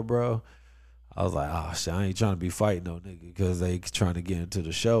like, yeah, bro. I was like, oh shit, I ain't trying to be fighting no nigga because they trying to get into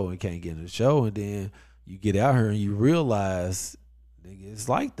the show and can't get into the show, and then you get out here and you realize, nigga, it's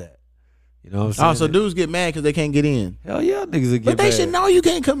like that. You know what I'm saying? Oh, so dudes get mad because they can't get in. Hell yeah, niggas will get But they mad. should know you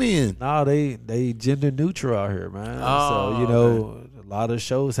can't come in. Nah, they gender neutral out here, man. Oh, so, you know, a lot of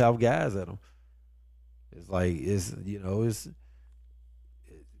shows have guys at them. It's like,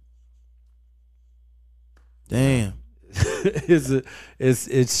 Damn.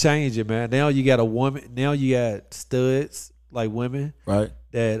 it's changing, man. Now you got a woman, now you got studs, like women. Right.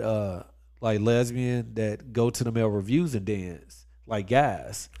 That, like lesbian that go to the male reviews and dance, like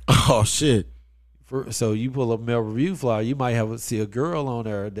guys. Oh, shit. So you pull up a male review flyer, you might see a girl on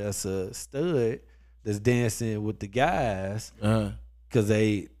there that's a stud that's dancing with the guys because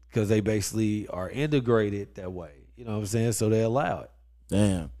they basically are integrated that way. You know what I'm saying? So they allow it.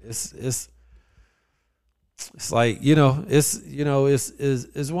 Damn. It's like, it's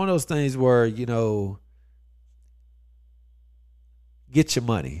one of those things where, you know, get your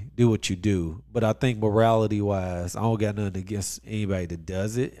money, do what you do. But I think morality wise, I don't got nothing against anybody that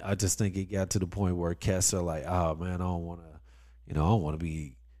does it. I just think it got to the point where cats are like, oh man, I don't want to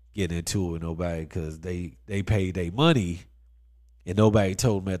be getting into it with nobody because they paid their money and nobody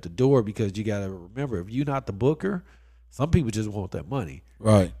told them at the door. Because you got to remember, if you're not the booker, some people just want that money.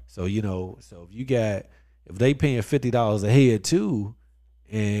 Right. So, you know, if they paying $50 a head too,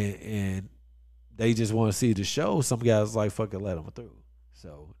 and they just want to see the show, some guys like, fuck it, let them through.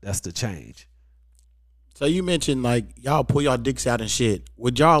 So that's the change. So you mentioned like y'all pull y'all dicks out and shit.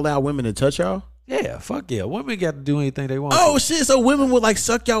 Would y'all allow women to touch y'all? Yeah, fuck yeah. Women got to do anything they want. Oh shit! So women would like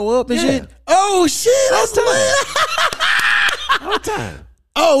suck y'all up and shit. Oh shit! That's lit. All the time.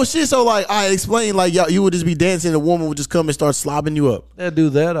 Oh shit! So like, I explained like y'all, you would just be dancing, and a woman would just come and start slobbing you up. They'll do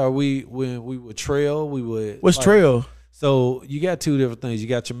that, or when we would trail, we would. What's trail? So you got two different things. You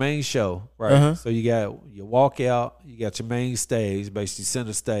got your main show, right? Uh-huh. So you got your walkout. You got your main stage, basically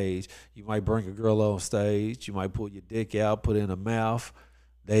center stage. You might bring a girl on stage. You might pull your dick out, put it in her mouth.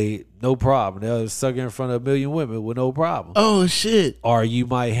 No problem. They'll suck in front of 1 million women with no problem. Oh shit! Or you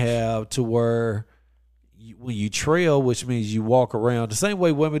might have to where when you trail, which means you walk around the same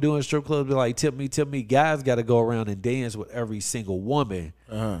way women do in strip clubs. Be like, tip me. Guys got to go around and dance with every single woman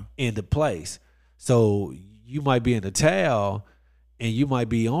in the place. So you might be in a towel and you might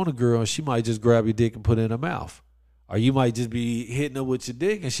be on a girl and she might just grab your dick and put it in her mouth. Or you might just be hitting her with your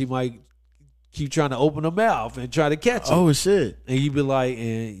dick and she might keep trying to open her mouth and try to catch it. Oh shit. And you be like,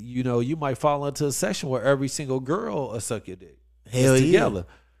 and you know, you might fall into a section where every single girl will suck your dick. Hell yeah. Together.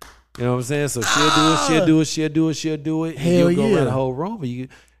 You know what I'm saying? So she'll do it. And Hell you'll go yeah. around the whole room, and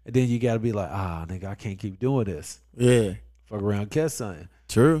then you got to be like, nigga, I can't keep doing this. Yeah. Fuck around, catch something.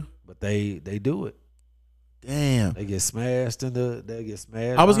 True. But they do it. Damn. They get smashed they get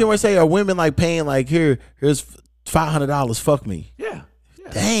smashed. I was going to say, are women like paying like, here's $500, fuck me? Yeah.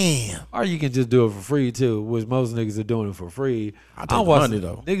 Damn. Or you can just do it for free too, which most niggas are doing it for free. I take money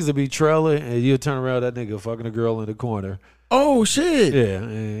though. Niggas will be trailing and you'll turn around, that nigga fucking a girl in the corner. Oh shit. Yeah,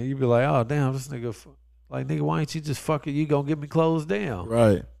 and you be like, oh damn, this nigga, like nigga, why ain't you just fucking? You gonna get me closed down?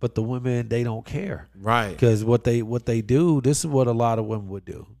 Right. But the women, they don't care, Right? Because what they do, this is what a lot of women would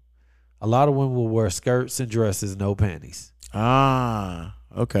do. A lot of women will wear skirts and dresses, no panties. Ah,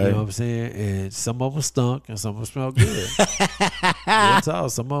 okay. You know what I'm saying? And some of them stunk, and some of them smell good. That's all.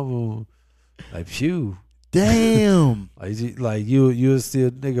 Some of them, like, phew. Damn. like you still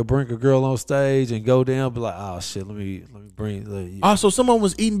nigga bring a girl on stage and go down, be like, oh shit, let me bring. So someone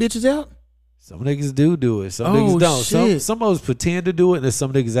was eating bitches out? Some niggas do it. Some niggas don't. Shit. Some of us pretend to do it, and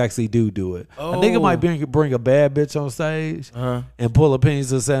some niggas actually do it. A nigga might bring a bad bitch on stage and pull a penis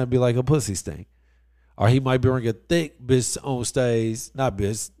to the side and be like, a pussy stink. Or he might bring a thick bitch on stage,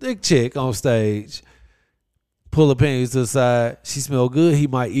 thick chick on stage, pull a penis to the side. She smell good. He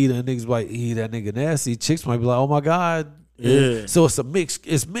might eat her. And niggas might eat that nigga nasty. Chicks might be like, oh my God. Yeah. So it's a mix.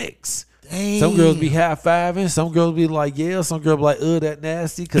 It's mixed. Damn. Some girls be high-fiving. Some girls be like, yeah. Some girls be like, that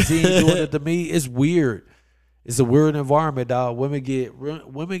nasty because he ain't doing it to me. It's weird. It's a weird environment, dog. Women get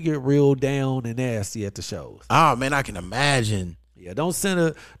real down and nasty at the shows. Oh man, I can imagine. Yeah, don't send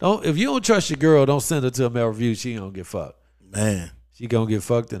her. If you don't trust your girl, don't send her to a male review. She ain't gonna get fucked. Man. She gonna get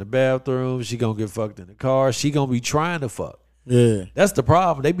fucked in the bathroom. She gonna get fucked in the car. She gonna be trying to fuck. Yeah. That's the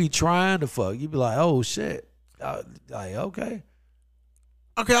problem. They be trying to fuck. You be like, oh shit. Like, okay.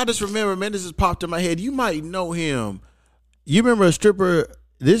 Okay, I just remember, man, this just popped in my head. You might know him. You remember a stripper,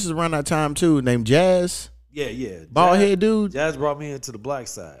 this is around that time too, named Jazz? Yeah. Bald head dude? Jazz brought me into the black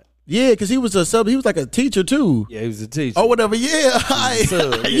side. Yeah, because he was he was like a teacher too. Yeah, he was a teacher. Oh, whatever. Yeah.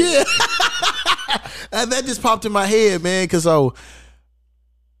 Yeah. And that just popped in my head, man, because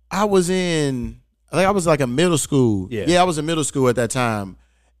I was like in middle school. Yeah, I was in middle school at that time.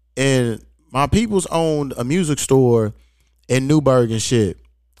 And my peoples owned a music store in Newburgh and shit.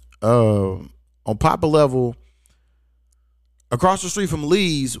 On Papa level, across the street from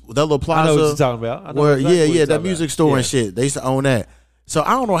Lee's, that little plaza. I know what you're talking about. I know where, exactly that music store and shit. They used to own that. So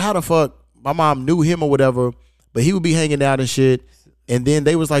I don't know how the fuck my mom knew him or whatever, but he would be hanging out and shit. And then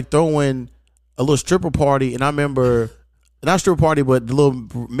they was like throwing a little stripper party, and I remember, not stripper party, but the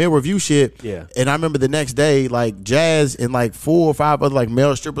little male review shit. Yeah. And I remember the next day, like Jazz and like 4 or 5 other like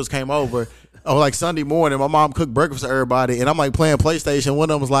male strippers came over. On like Sunday morning, my mom cooked breakfast for everybody, and I'm like playing PlayStation. One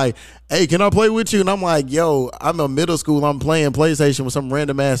of them was like, "Hey, can I play with you?" And I'm like, "Yo, I'm in middle school. I'm playing PlayStation with some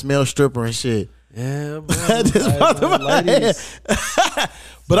random ass male stripper and shit." Yeah, man. Just popped in my head.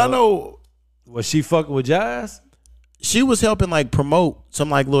 But I know, was she fucking with Jazz? she was helping like promote some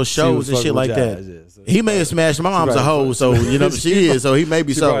like little shows and shit like Jazz, that. Yeah, so he may have smashed. My mom's a hoe, so you know she is. So he may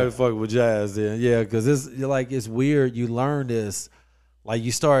be she so. probably fucking with Jazz then. Yeah, because it's weird. You learn this, like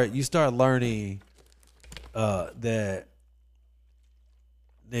you start learning that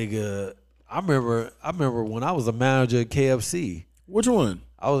nigga. I remember when I was a manager at KFC. Which one?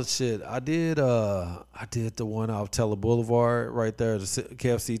 I did the one off Teller Boulevard right there, the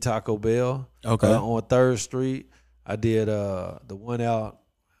KFC Taco Bell. Okay. On 3rd Street. I did the one out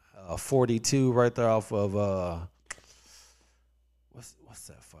 42 right there off of what's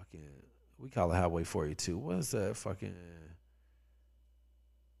that fucking, we call it Highway 42. What's that fucking,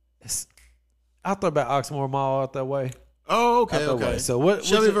 it's out there by Oxmoor Mall out that way. Oh, okay, Out that okay. way. So what?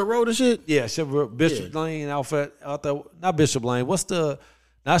 Shelbyville Road and shit. Yeah, Shelbyville, Bishop Lane, out there, not Bishop Lane. What's the,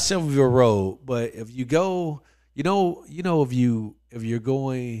 not Shelbyville Road, but if you go, you know, if you're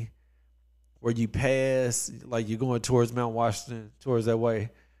going where you pass, like you're going towards Mount Washington, towards that way,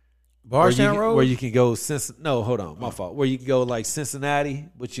 Bardstown Road, where you can go. No, hold on, my fault. Where you can go like Cincinnati,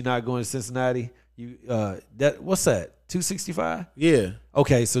 but you're not going to Cincinnati. You what's that? 265. Yeah.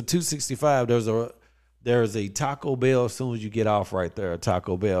 Okay, so 265. There's a Taco Bell as soon as you get off right there.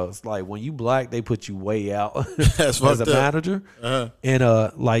 Taco Bell. It's like when you black, they put you way out That's as a up. manager. Uh-huh. And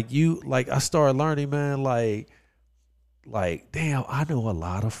I started learning, man, like damn, I know a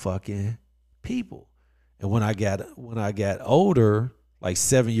lot of fucking people. And when I got older, like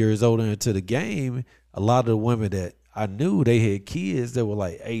 7 years older into the game, a lot of the women that I knew, they had kids that were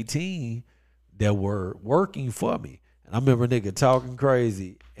like 18 that were working for me. And I remember a nigga talking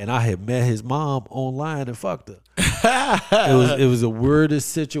crazy, and I had met his mom online and fucked her. It was the weirdest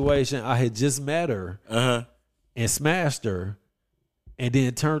situation. I had just met her and smashed her, And then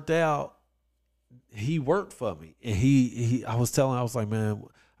it turned out he worked for me. And I was like, man,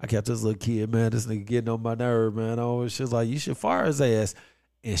 I got this little kid, man, this nigga getting on my nerve, man. Oh, she's like, you should fire his ass.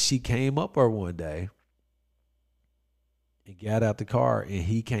 And she came up her one day and got out the car, and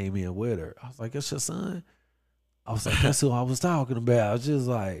he came in with her. I was like, that's your son? I was like, that's who I was talking about. I was just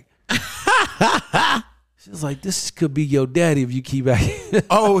like, she was like, this could be your daddy if you keep acting.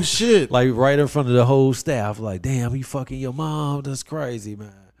 Oh, shit. Like right in front of the whole staff. Like, damn, he fucking your mom. That's crazy,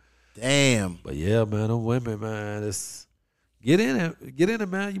 man. Damn. But yeah, man, them women, man, it's get in it,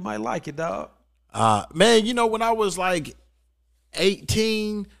 man. You might like it, dog. Man, you know, when I was like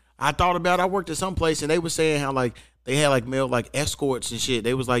 18, I thought about I worked at some place and they were saying how like they had like male like escorts and shit.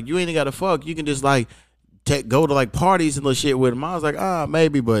 They was like, you ain't gotta fuck. You can just like go to like parties and little shit with them. I was like,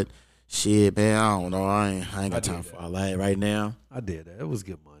 maybe, but shit, man, I don't know. I ain't got time for all that right now. I did that. It was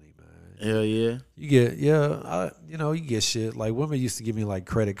good money, man. Hell yeah. You get you get shit. Like women used to give me like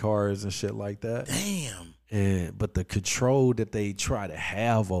credit cards and shit like that. Damn. But the control that they try to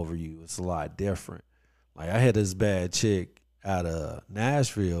have over you is a lot different. Like I had this bad chick out of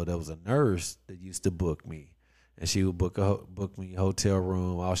Nashville that was a nurse that used to book me, and she would book me a hotel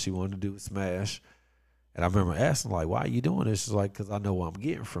room. All she wanted to do was smash. And I remember asking like, "Why are you doing this?" She's like, "Cause I know what I'm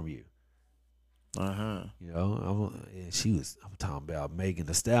getting from you." You know, I'm talking about Megan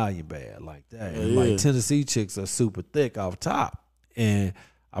Thee Stallion bad like that. And like Tennessee chicks are super thick off top. And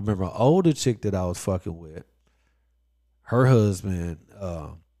I remember an older chick that I was fucking with, her husband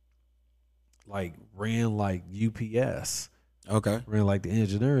like ran like UPS. Okay. Ran like the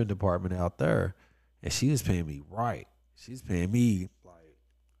engineering department out there. And she was paying me right. She's paying me like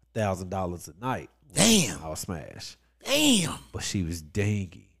 $1,000 a night. Damn. I was smash. Damn. But she was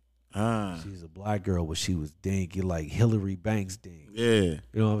dingy. She's a black girl, but she was dingy, like Hillary Banks dingy. Yeah. You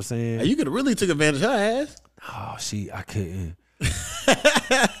know what I'm saying? Hey, you could have really took advantage of her ass. Oh, I couldn't.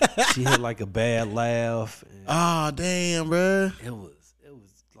 She had like a bad laugh. Oh, damn, bro. It was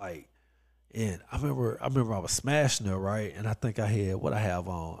like, and I remember I was smashing her, right? And I think I had what I have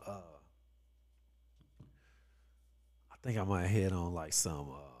on. I think I might have had on like some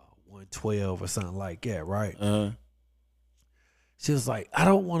 112 or something like that, right? She was like, I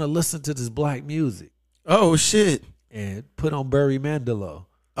don't want to listen to this black music. Oh, shit. And put on Barry Manilow.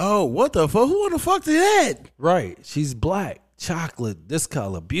 Oh, what the fuck? Who the fuck did that? Right. She's black, chocolate, this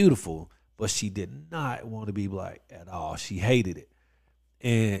color, beautiful. But she did not want to be black at all. She hated it.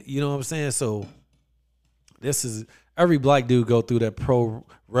 And you know what I'm saying? So this is, every black dude go through that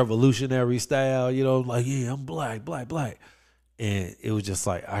pro-revolutionary style, you know, like, yeah, I'm black. And it was just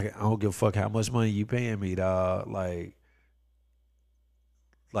like, I don't give a fuck how much money you paying me, dog.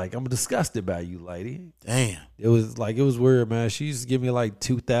 Like I'm disgusted by you, lady. Damn. It was weird, man. She used to give me like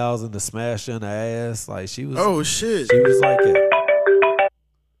 $2,000 to smash her in the ass. Like she was. Oh shit. She was like it.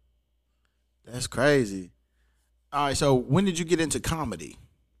 That's crazy. All right. So when did you get into comedy?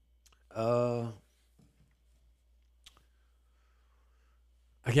 I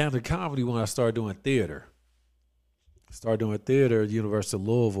got into comedy when I started doing theater. I started doing theater at the University of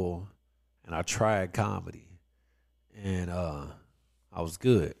Louisville, and I tried comedy, and I was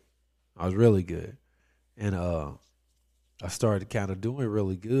good. I was really good. And I started kind of doing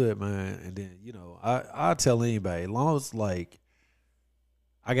really good, man. And then, you know, I tell anybody, as long as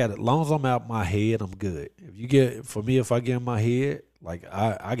I'm out my head, I'm good. If I get in my head, like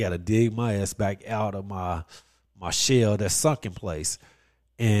I gotta dig my ass back out of my shell, that sunken place.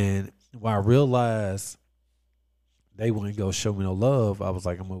 And when I realized they wouldn't go show me no love, I was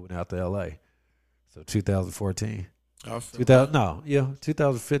like, I'm moving out to LA. So 2014.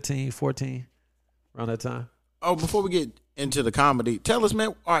 2015, 14, around that time. Oh, before we get into the comedy, tell us,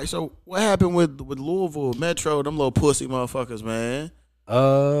 man. All right, so what happened with Louisville Metro, them little pussy motherfuckers, man?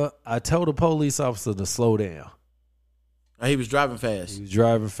 I told the police officer to slow down. He was driving fast. He was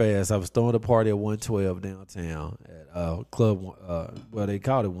driving fast. I was throwing a party at 112 downtown at club. Well, they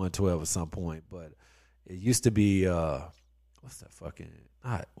called it 112 at some point, but it used to be what was that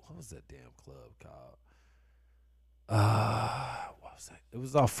damn club called? What was that? It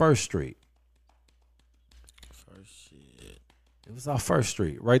was off First Street. It was off First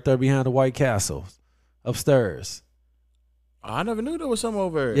Street, right there behind the White Castle, upstairs. I never knew there was some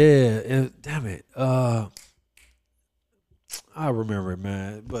over there. Yeah, damn it. I remember it,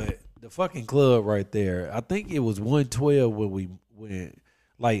 man. But the fucking club right there, I think it was 112 when we went.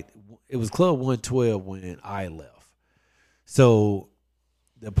 Like, it was Club 112 when I left. So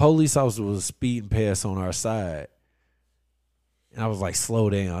the police officer was speeding past on our side. And I was like, slow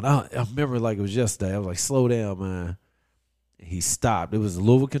down. I remember like it was yesterday. I was like, slow down, man. And he stopped. It was a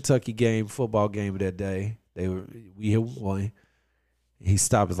Louisville, Kentucky game, football game that day. We had won. He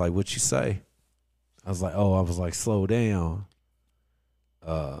stopped. He's like, "What you say?" I was like, "Slow down.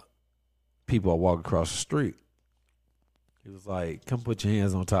 People are walking across the street." He was like, "Come put your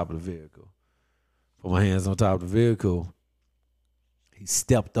hands on top of the vehicle." Put my hands on top of the vehicle. He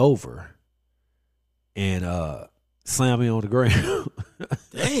stepped over and slammed me on the ground.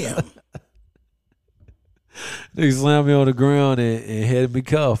 Damn. He slammed me on the ground and had me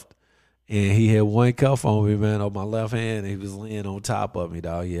cuffed. And he had one cuff on me, man, on my left hand. And he was laying on top of me,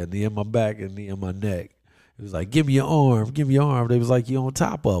 dog. Yeah, knee in my back and knee in my neck. He was like, "Give me your arm, give me your arm." They was like, "You on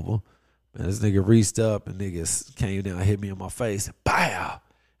top of him." Man, this nigga reached up and niggas came down, hit me in my face. Pow!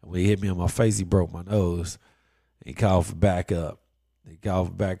 And when he hit me in my face, he broke my nose. He called for backup. He called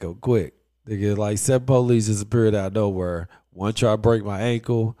for backup quick. Nigga, like 7 police disappeared out of nowhere. One tried to break my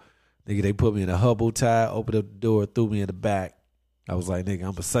ankle. Nigga, they put me in a Hubble tie, opened up the door, threw me in the back. I was like, "Nigga, I'm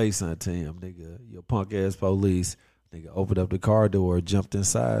going to say something to him. Nigga, you punk ass police." Nigga opened up the car door, jumped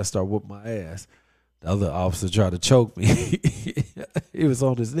inside, started whooping my ass. The other officer tried to choke me. He was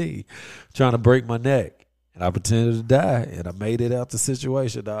on his knee trying to break my neck. And I pretended to die, and I made it out the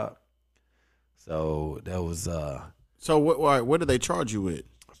situation, dog. So that was So what did they charge you with?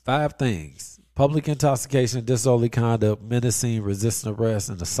 5 things: public intoxication, disorderly conduct, menacing, resisting arrest,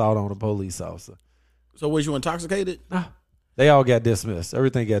 and assault on a police officer. So was you intoxicated? Nah, they all got dismissed.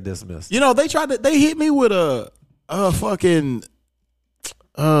 Everything got dismissed. You know, they hit me with a fucking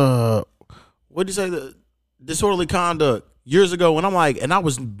what'd you say, the disorderly conduct years ago, when I'm like, and I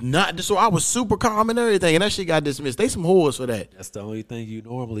was not disorderly, I was super calm and everything, and that shit got dismissed. They some whores for that. That's the only thing you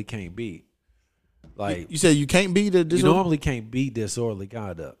normally can't beat. Like you said, you can't beat the you normally can't beat disorderly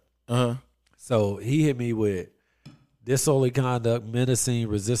conduct. So he hit me with disorderly conduct, menacing,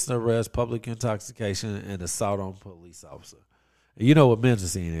 resisting arrest, public intoxication, and assault on a police officer. And you know what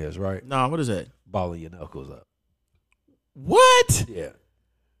menacing is, right? Nah, what is that? Balling your knuckles up. What? Yeah.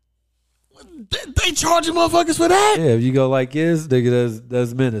 They charging motherfuckers for that? Yeah, if you go like this, nigga,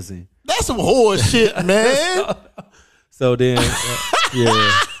 that's menacing. That's some horse shit, man. So then,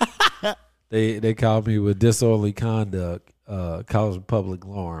 yeah, they called me with disorderly conduct, causing public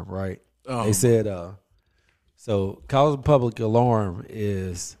alarm, right? They said, so causing public alarm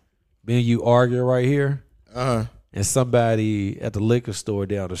is me and you argue right here, and somebody at the liquor store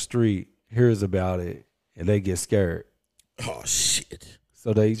down the street hears about it, and they get scared. Oh, shit.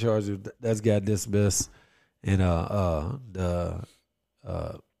 So they charged you. That's got dismissed, and the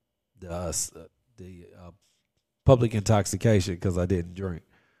public intoxication because I didn't drink.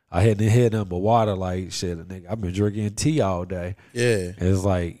 I hadn't had nothing but water. Like shit, nigga, I've been drinking tea all day. Yeah, and it's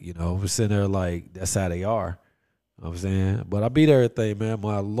like, you know, we're sitting there like that's how they are. You know what I'm saying, but I beat everything, man.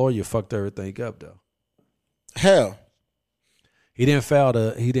 My lawyer fucked everything up though. Hell. He didn't file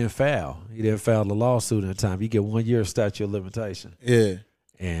the lawsuit in time. You get 1 year statute of limitation. Yeah.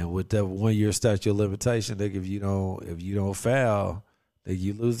 And with that 1 year statute of limitation, nigga, if you don't file, then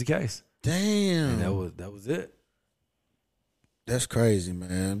you lose the case. Damn. And that was it. That's crazy,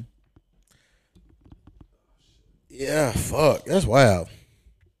 man. Yeah, fuck. That's wild.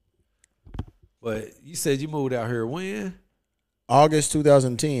 But you said you moved out here when? August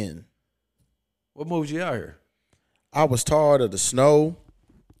 2010. What moved you out here? I was tired of the snow.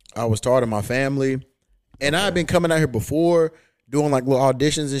 I was tired of my family. And I had been coming out here before, doing like little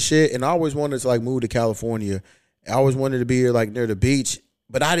auditions and shit. And I always wanted to like move to California. I always wanted to be here like near the beach.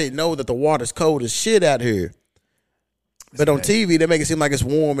 But I didn't know that the water's cold as shit out here. But on TV, they make it seem like it's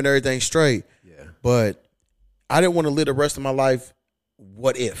warm and everything's straight. Yeah. But I didn't want to live the rest of my life,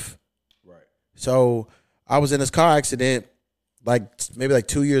 what if? Right. So I was in this car accident like maybe like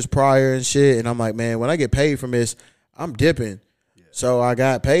 2 years prior and shit. And I'm like, man, when I get paid from this, I'm dipping. Yeah. So I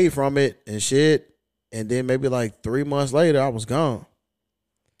got paid from it and shit. And then maybe like 3 months later, I was gone.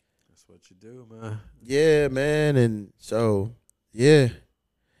 That's what you do, man. Yeah, man. And so, yeah.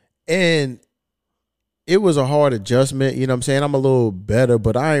 And it was a hard adjustment. You know what I'm saying? I'm a little better,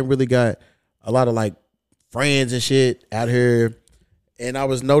 but I ain't really got a lot of like friends and shit out here. And I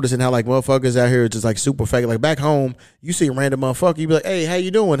was noticing how like motherfuckers out here are just like super fake. Like back home, you see a random motherfucker, you be like, "Hey, how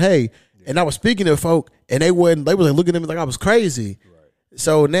you doing? Hey." Yeah. And I was speaking to folk and they was like looking at me like I was crazy. Right.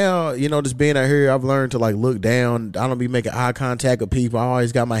 So now, you know, just being out here, I've learned to like look down. I don't be making eye contact with people. I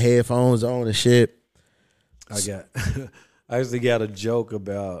always got my headphones on and shit. I actually got a joke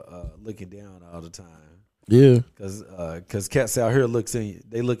about looking down all the time. Yeah, because cats out here look in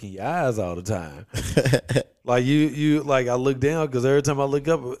your eyes all the time. Like you like I look down because every time I look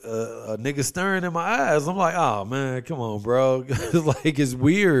up, a nigga staring in my eyes. I'm like, oh man, come on, bro. Like it's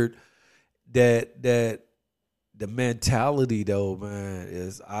weird that the mentality though, man,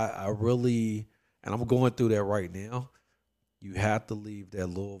 is I really, and I'm going through that right now. you have to leave that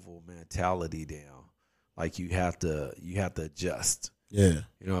Louisville mentality down. Like you have to adjust. Yeah.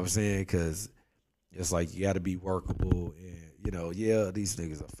 You know what I'm saying? Because it's like you got to be workable. And, you know, yeah, these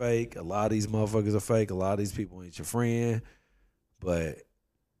niggas are fake. A lot of these motherfuckers are fake. A lot of these people ain't your friend. But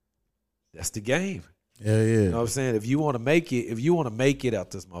that's the game. Yeah. You know what I'm saying? If you want to make it out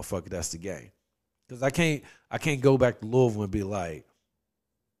this motherfucker, that's the game. Because I can't go back to Louisville and be like,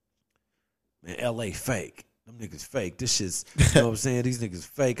 man, LA fake. Them niggas fake. This shit's, you know what I'm saying? These niggas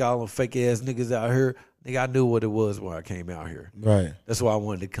fake. All them fake ass niggas out here. Nigga, I knew what it was when I came out here. Right. That's why I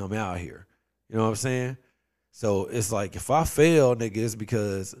wanted to come out here. You know what I'm saying? So it's like if I fail, nigga, it's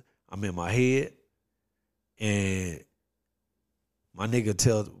because I'm in my head and my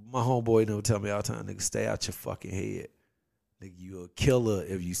homeboy don't tell me all the time, nigga, stay out your fucking head. Nigga, you a killer.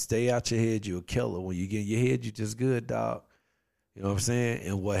 If you stay out your head, you a killer. When you get in your head, you just good, dog. You know what I'm saying?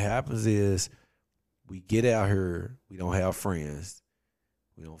 And what happens is we get out here, we don't have friends.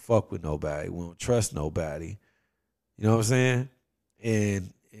 We don't fuck with nobody. We don't trust nobody. You know what I'm saying?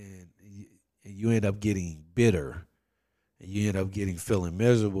 And you end up getting bitter. And you end up feeling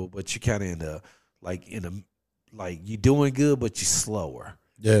miserable, but you kind of end up like you doing good, but you slower.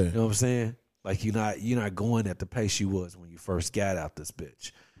 Yeah. You know what I'm saying? Like you're not going at the pace you was when you first got out this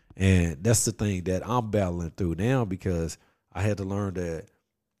bitch. And that's the thing that I'm battling through now because I had to learn that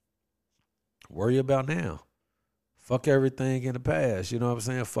worry about now. Fuck everything in the past. You know what I'm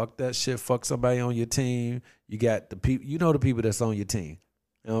saying? Fuck that shit. Fuck somebody on your team. You got the people, you know the people that's on your team.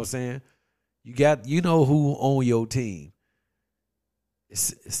 You know what I'm saying? You know who on your team.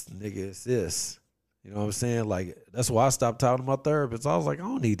 It's this. You know what I'm saying? Like, that's why I stopped talking to my therapist. I was like, I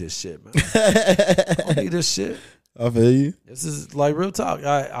don't need this shit, man. I don't need this shit. I feel you. This is like real talk.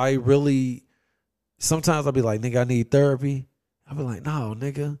 I really, sometimes I'll be like, nigga, I need therapy. I'll be like, no,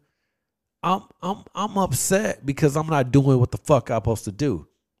 nigga. I'm upset because I'm not doing what the fuck I'm supposed to do.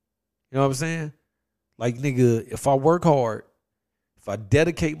 You know what I'm saying? Like, nigga, if I work hard, if I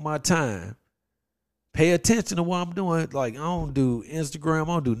dedicate my time, pay attention to what I'm doing, like, I don't do Instagram, I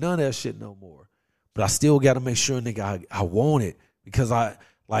don't do none of that shit no more. But I still got to make sure, nigga, I want it because I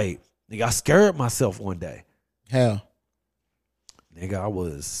scared myself one day. How? Nigga, I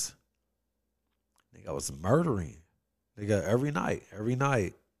was murdering. Nigga, every night,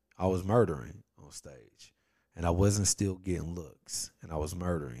 I was murdering on stage. And I wasn't still getting looks. And I was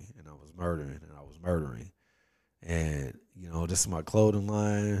murdering, and I was murdering, and I was murdering. And, you know, this is my clothing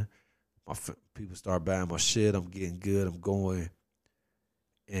line. People start buying my shit. I'm getting good. I'm going.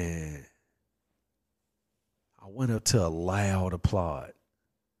 And I went up to a loud applaud.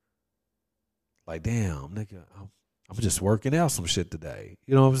 Like, damn, nigga, I'm just working out some shit today.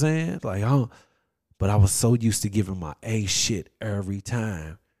 You know what I'm saying? Like, but I was so used to giving my A shit every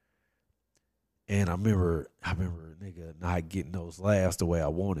time. And I remember, nigga, not getting those laughs the way I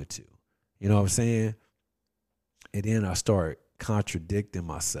wanted to. You know what I'm saying? And then I started contradicting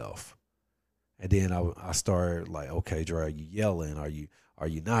myself. And then I started like, okay, Dre, are you yelling? Are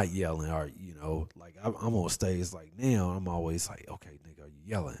you not yelling? You know, like I'm on stage like now, I'm always like, okay, nigga, are you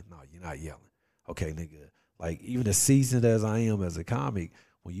yelling? No, you're not yelling. Okay, nigga. Like even as seasoned as I am as a comic,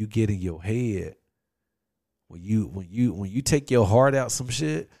 when you get in your head, when you take your heart out some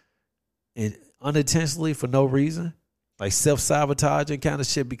shit and unintentionally for no reason, like self-sabotaging kind of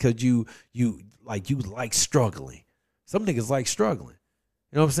shit because you like struggling. Some niggas like struggling.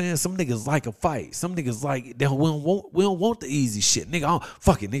 You know what I'm saying? Some niggas like a fight. Some niggas like we don't want the easy shit. Nigga,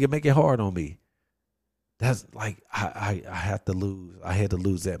 fuck it, nigga, make it hard on me. That's like I had to lose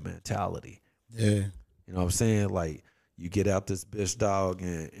that mentality. Yeah. You know what I'm saying? Like you get out this bitch, dog,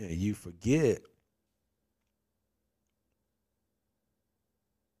 and you forget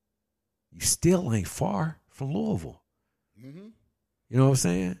you still ain't far from Louisville. Mm-hmm. You know what I'm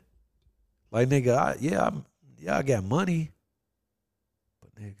saying? Like nigga, I got money.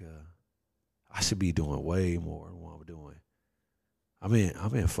 Nigga, I should be doing way more than what I'm doing.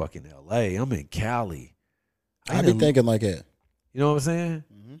 I'm in fucking LA. I'm in Cali. I be thinking like that. You know what I'm saying?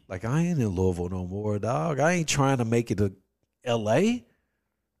 Mm-hmm. Like I ain't in Louisville no more, dog. I ain't trying to make it to LA.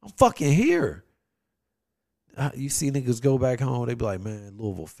 I'm fucking here. You see niggas go back home, they be like, man,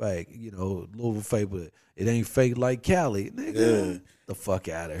 Louisville fake. You know, Louisville fake, but it ain't fake like Cali. Nigga, the fuck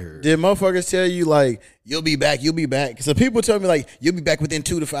out of here. Did motherfuckers tell you, like, you'll be back? So people tell me, like, you'll be back within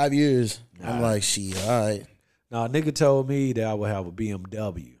 2 to 5 years. Nah. I'm like, shit, all right. Nah, nigga told me that I would have a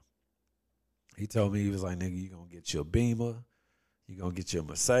BMW. He told me, he was like, nigga, you going to get your Beamer. You going to get your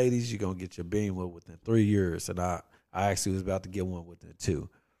Mercedes. You going to get your Beamer within 3 years. And I actually was about to get one within 2.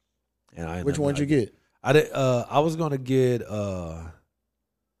 And Which one did you get? I was gonna get I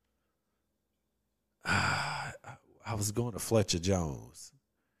was going to Fletcher Jones.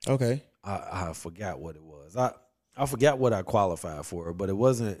 Okay. I forgot what it was. I forgot what I qualified for, but it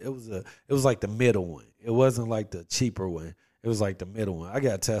wasn't. It was like the middle one. It wasn't like the cheaper one. It was like the middle one. I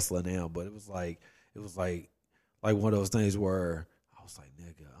got Tesla now, but it was like one of those things where I was like,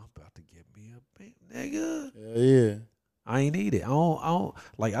 nigga, I'm about to get me a big nigga. Yeah. I ain't need it. I don't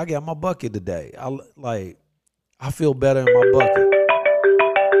like. I got my bucket today. I feel better in my bucket.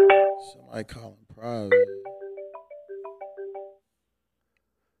 Somebody calling private.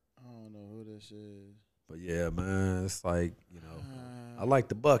 I don't know who this is. But yeah, man, it's like, I like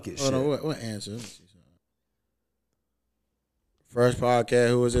the bucket shit. Hold on, what answer? Let me see something. First podcast,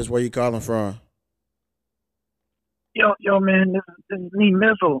 who is this? Where you calling from? Yo, man, this is me,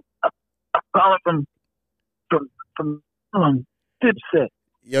 Mizzle. I'm calling from Dipset.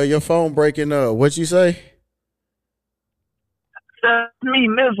 Yo, your phone breaking up. What you say? That's me,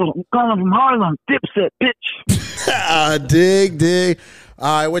 Mizzle. I'm calling from Harlem. Dipset, bitch. Dig.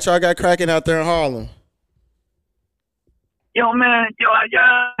 All right, what y'all got cracking out there in Harlem? Yo, man, I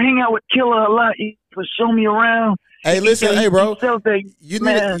hang out with Killer a lot. He would show me around. Hey, listen, hey, bro. You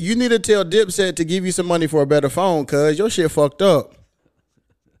You need to tell Dipset to give you some money for a better phone, cuz your shit fucked up.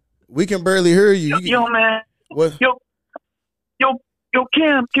 We can barely hear you. Yo, man. What? Yo,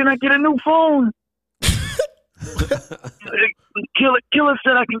 Cam, can I get a new phone? Killer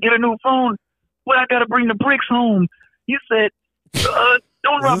said I can get a new phone, but I got to bring the bricks home. You said,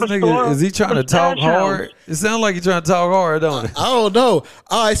 don't rob a store. Is he trying to talk hard? It sounds like he's trying to talk hard, don't it? I don't know.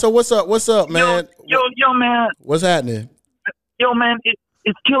 All right, so what's up, man? Yo, man. What's happening? Yo, man,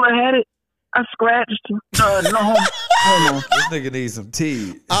 if Killer had it, I scratched. No. This nigga needs some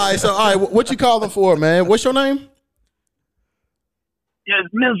tea. All right, what you calling for, man? What's your name? Yeah,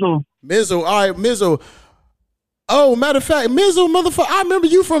 it's Mizzle. Mizzle. All right, Mizzle. Oh, matter of fact, Mizzle, motherfucker, I remember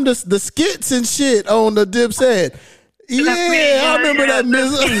you from the skits and shit on the Dipset. Yeah, I remember that,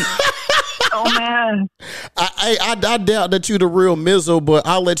 Mizzle. Oh, man. I doubt that you the real Mizzle, but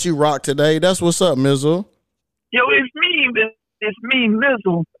I'll let you rock today. That's what's up, Mizzle. Yo, it's me,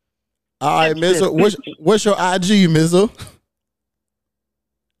 Mizzle. All right, Mizzle. What's your IG, Mizzle?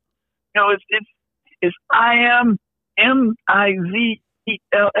 Yo, it's IMMIZELL.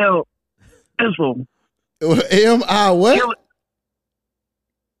 Mizzle. M-I what?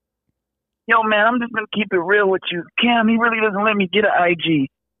 Yo, man, I'm just going to keep it real with you. Cam, he really doesn't let me get an IG.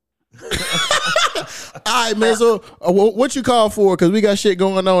 All right, Mizzle. What you call for? Because we got shit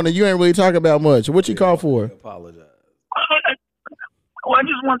going on and you ain't really talking about much. What you call for? I apologize. Well, I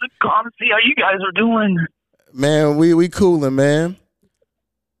just wanted to call and see how you guys are doing. Man, we cooling, man.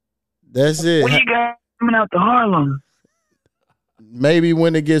 That's it. When you guys coming out to Harlem? Maybe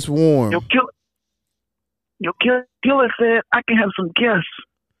when it gets warm. Killer said I can have some guests.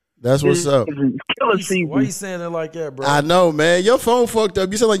 That's what's up. Killer season. Why you saying it like that, bro? I know, man. Your phone fucked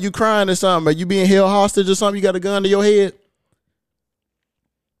up. You sound like you crying or something. Are you being held hostage or something? You got a gun to your head?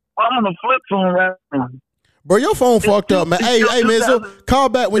 I'm on a flip phone right now. Bro, your phone fucked up, man. Hey, Mizzle, call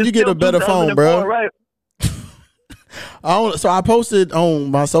back when you get a better phone, bro. Right. So I posted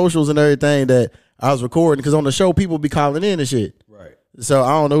on my socials and everything that I was recording because on the show people be calling in and shit. Right. So I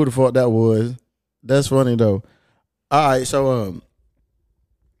don't know who the fuck that was. That's funny though. All right, so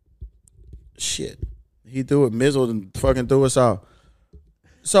shit, he threw it, Mizzle, and fucking threw us off.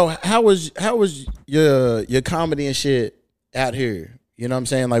 So how was your comedy and shit out here? You know what I'm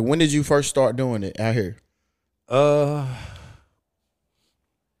saying? Like, when did you first start doing it out here? I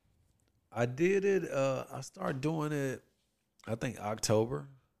did it. I started doing it, I think October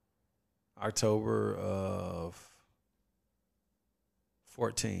of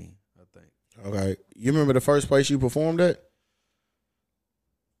 14, I think. Okay. You remember the first place you performed at?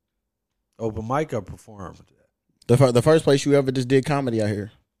 Open mic, I performed at. The first place you ever just did comedy out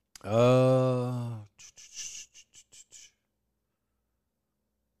here?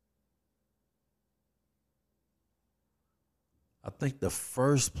 I think the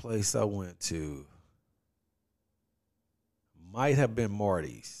first place I went to might have been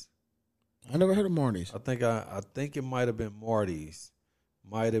Marty's. I never heard of Marty's. I think it might have been Marty's.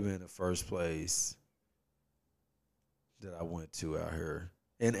 Might have been the first place that I went to out here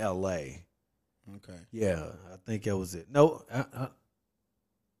in LA. Okay. Yeah, I think that was it. No,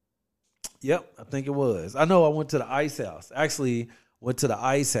 yep, I think it was. I know I went to the Ice House. Actually, went to the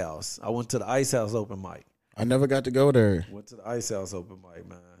Ice House. I went to the Ice House open mic. I never got to go there. Went to the Ice House open mic,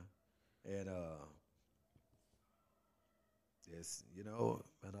 man. And it's, man,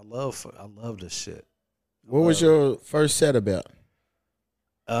 I love this shit. What was your first set about?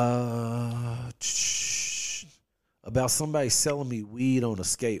 About somebody selling me weed on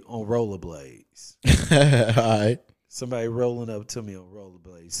rollerblades. All right. Somebody rolling up to me on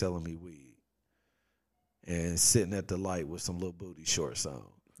rollerblades selling me weed. And sitting at the light with some little booty shorts on.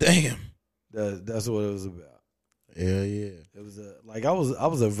 Damn. That's what it was about. Yeah, yeah. It was I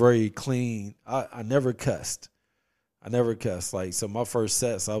was a very clean. I never cussed. Like, so my first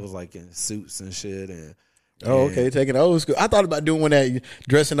sets, I was like in suits and shit. Okay, taking old school. I thought about doing that,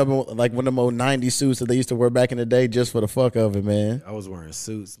 dressing up in like one of them old 90s suits that they used to wear back in the day just for the fuck of it, man. I was wearing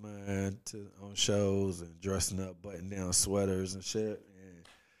suits, man, on shows and dressing up, button down sweaters and shit.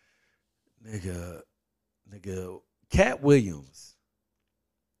 And nigga, Cat Williams.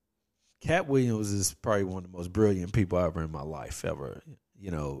 Cat Williams is probably one of the most brilliant people ever in my life, ever,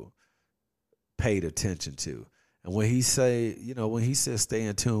 paid attention to. And when he says stay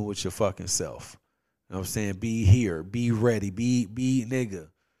in tune with your fucking self, you know what I'm saying? Be here, be ready, be nigga.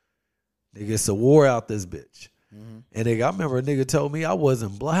 Nigga, it's a war out this bitch. Mm-hmm. And nigga, I remember a nigga told me I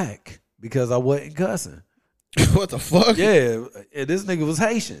wasn't black because I wasn't cussing. What the fuck? Yeah, and this nigga was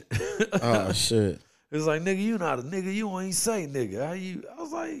Haitian. Oh, shit. It was like, nigga, you not a nigga, you ain't say nigga. I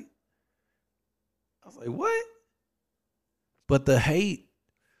was like, what? But the hate,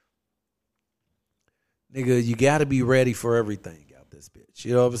 nigga, you got to be ready for everything out this bitch.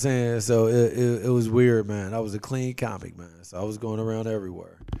 You know what I'm saying? So it was weird, man. I was a clean comic, man. So I was going around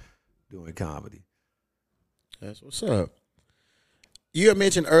everywhere doing comedy. That's what's up. You had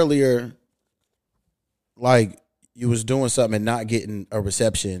mentioned earlier, like, you was doing something and not getting a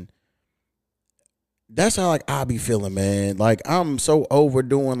reception. That's how, like, I be feeling, man. Like, I'm so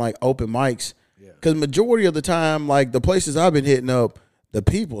overdoing, like, open mics. Yeah. Because majority of the time, like, the places I've been hitting up, the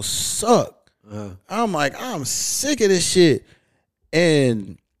people suck. Uh-huh. I'm like, I'm sick of this shit.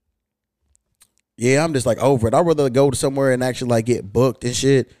 And, yeah, I'm just, like, over it. I'd rather go to somewhere and actually, like, get booked and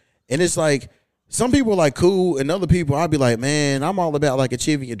shit. And it's, like, some people are, like, cool. And other people, I'd be like, man, I'm all about, like,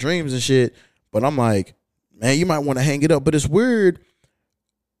 achieving your dreams and shit. But I'm like, man, you might want to hang it up. But it's weird.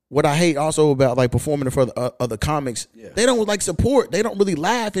 What I hate also about, like, performing in front of other comics, they don't, like, support. They don't really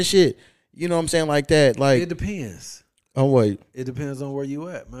laugh and shit. You know what I'm saying? Like that. Like, it depends. Oh, wait. It depends on where you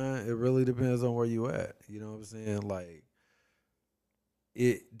at, man. It really depends on where you at. You know what I'm saying? Like,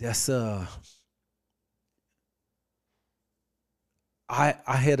 I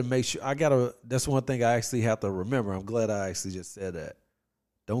had to make sure, that's one thing I actually have to remember. I'm glad I actually just said that.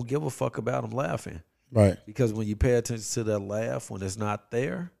 Don't give a fuck about them laughing. Right. Because when you pay attention to that laugh, when it's not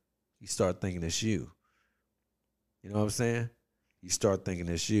there, you start thinking it's you. You know what I'm saying? You start thinking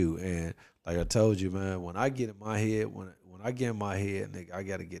it's you. And like I told you, man, when I get in my head, when I get in my head, nigga, I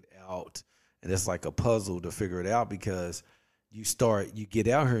got to get out. And it's like a puzzle to figure it out because you get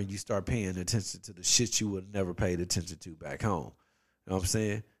out here and you start paying attention to the shit you would have never paid attention to back home. You know what I'm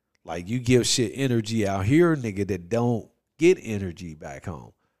saying? Like, you give shit energy out here, nigga, that don't get energy back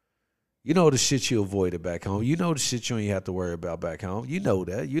home. You know the shit you avoided back home. You know the shit you ain't have to worry about back home. You know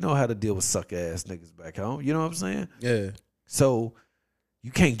that. You know how to deal with suck-ass niggas back home. You know what I'm saying? Yeah. So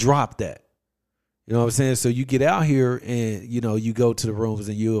you can't drop that. You know what I'm saying? So you get out here and, you go to the rooms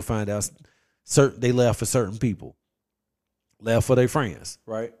and you'll find out they laugh for certain people. Laugh for their friends,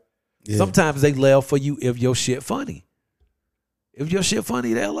 right? Yeah. Sometimes they laugh for you if your shit funny. If your shit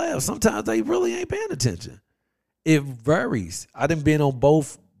funny, they'll laugh. Sometimes they really ain't paying attention. It varies. I done been on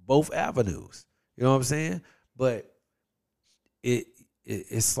both avenues. You know what I'm saying? But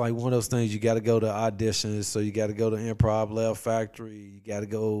it's like one of those things. You got to go to auditions. So you got to go to Improv Laugh Factory. You got to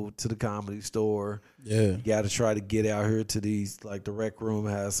go to the Comedy Store. Yeah. You got to try to get out here to these, like the Rec Room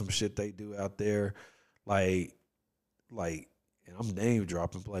has some shit they do out there. Like, and I'm name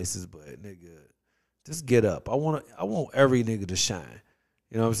dropping places, but nigga, just get up. I want every nigga to shine.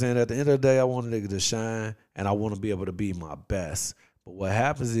 You know what I'm saying? At the end of the day, I want a nigga to shine, and I want to be able to be my best. But what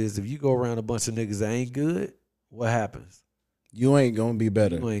happens is if you go around a bunch of niggas that ain't good, what happens? You ain't going to be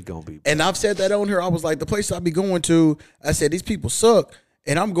better. You ain't going to be better. And I've said that on here. I was like, the place I be going to, I said, these people suck.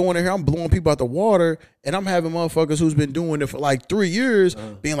 And I'm going in here, I'm blowing people out the water, and I'm having motherfuckers who's been doing it for like 3 years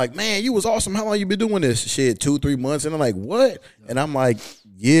being like, man, you was awesome. How long you been doing this? Shit, 2-3 months. And I'm like, what? And I'm like,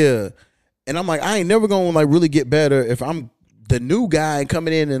 yeah. And I'm like, I ain't never going to like really get better if I'm the new guy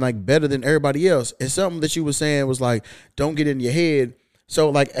coming in and like better than everybody else. And something that you were saying was like, don't get in your head. So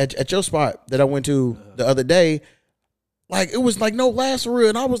like at your spot that I went to the other day, like it was like no laughs for real.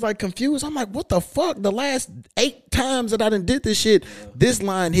 And I was like confused. I'm like, what the fuck? The last 8 times that I done did this shit, this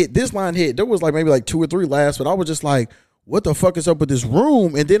line hit. There was like maybe like 2 or 3 laughs, but I was just like, what the fuck is up with this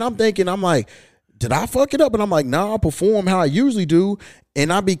room? And then I'm thinking, I'm like, did I fuck it up? And I'm like, nah, I perform how I usually do.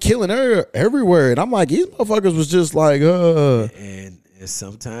 And I be killing her everywhere. And I'm like, these motherfuckers was just like, And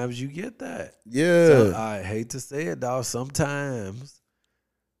sometimes you get that. Yeah. So I hate to say it, dog. Sometimes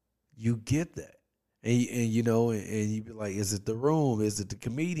you get that. And you know, and you be like, is it the room? Is it the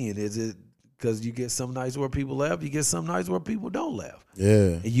comedian? Is it because you get some nights where people laugh, you get some nights where people don't laugh.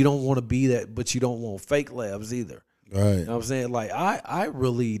 Yeah. And you don't want to be that, but you don't want fake laughs either. Right. You know what I'm saying? Like I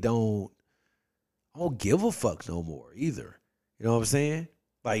really don't give a fuck no more either. You know what I'm saying?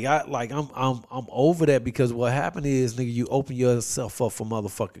 I'm over that because what happened is, nigga, you open yourself up for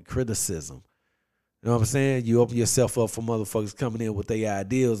motherfucking criticism. You know what I'm saying? You open yourself up for motherfuckers coming in with their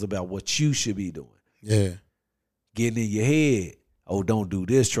ideas about what you should be doing. Yeah. Getting in your head. Oh, don't do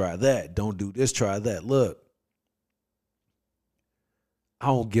this, try that. Don't do this, try that. Look, I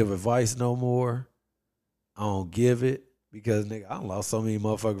don't give advice no more. I don't give it because, nigga, I lost so many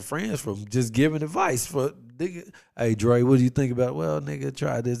motherfucking friends from just giving advice. For nigga, hey, Dre, what do you think about it? Well, nigga,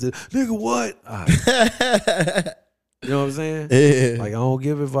 try this. Nigga, what? All right. You know what I'm saying? Yeah. Like, I don't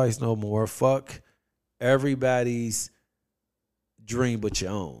give advice no more. Fuck everybody's dream but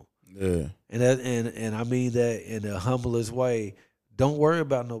your own. Yeah. And I mean that in the humblest way. Don't worry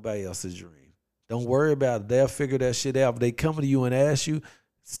about nobody else's dream. Don't worry about it. They'll figure that shit out. If they come to you and ask you,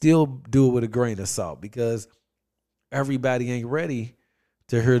 still do it with a grain of salt because everybody ain't ready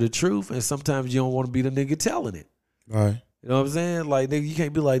to hear the truth. And sometimes you don't want to be the nigga telling it. Right. You know what I'm saying? Like, nigga, you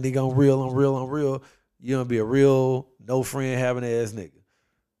can't be like, nigga, I'm real. You gonna be a real, no friend having ass nigga.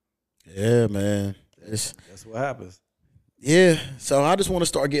 Yeah, man. That's what happens. Yeah, so I just want to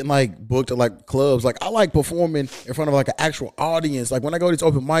start getting like booked at like clubs. Like I like performing in front of like an actual audience. Like when I go to these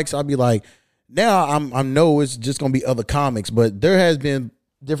open mics, I'll be like, now I know it's just gonna be other comics, but there has been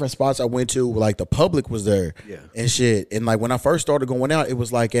different spots I went to where like the public was there, and shit. And like when I first started going out, it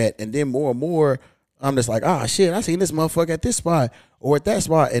was like at, and then more and more, I'm just like, shit, I seen this motherfucker at this spot or at that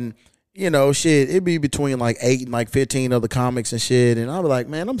spot, and you know, shit, it'd be between like 8 and like 15 other comics and shit. And I'll be like,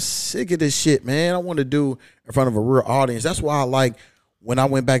 man, I'm sick of this shit, man. I want to do in front of a real audience. That's why I like when I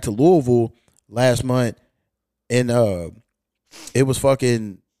went back to Louisville last month and it was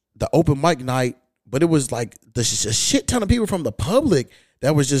fucking the open mic night, but it was like a shit ton of people from the public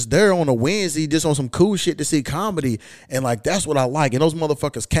that was just there on a Wednesday, just on some cool shit to see comedy. And like, that's what I like. And those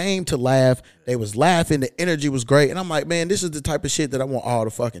motherfuckers came to laugh. They was laughing. The energy was great. And I'm like, man, this is the type of shit that I want all the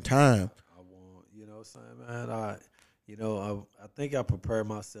fucking time. I want, you know what I'm saying, man? I think I prepare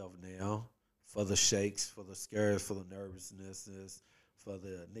myself now for the shakes, for the scares, for the nervousness, for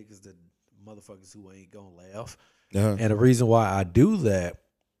the niggas that motherfuckers who ain't gonna laugh. Uh-huh. And the reason why I do that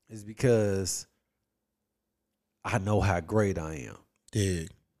is because I know how great I am. Yeah.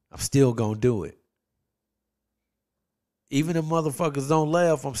 I'm still gonna do it. Even if motherfuckers don't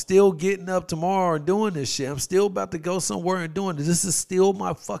laugh, I'm still getting up tomorrow and doing this shit. I'm still about to go somewhere and doing this. This is still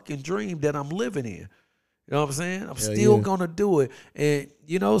my fucking dream that I'm living in. You know what I'm saying? I'm still gonna do it. And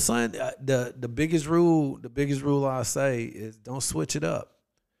you know, son, the biggest rule I say is don't switch it up.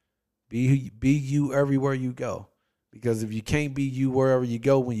 Be you everywhere you go. Because if you can't be you wherever you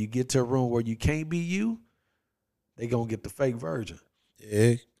go, when you get to a room where you can't be you, they gonna get the fake version.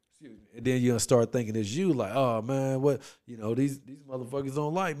 Yeah. And then you're gonna start thinking it's you, like, oh man, what, you know, these motherfuckers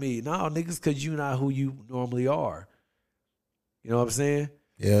don't like me. No, niggas, cause you not who you normally are. You know what I'm saying?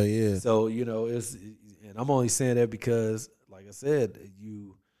 Yeah, yeah. So, you know, and I'm only saying that because, like I said,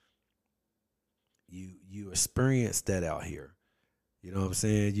 you experience that out here. You know what I'm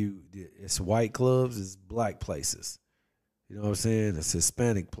saying? It's white clubs, it's black places. You know what I'm saying? It's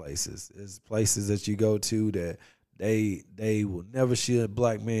Hispanic places. It's places that you go to that they will never see a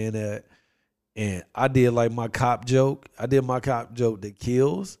black man at. And I did like my cop joke. I did my cop joke that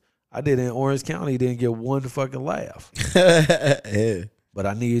kills. I did it in Orange County, didn't get one fucking laugh. Yeah. But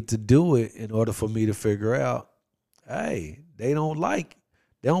I needed to do it in order for me to figure out, hey, they don't want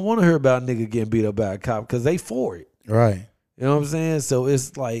to hear about a nigga getting beat up by a cop because they for it. Right. You know what I'm saying? So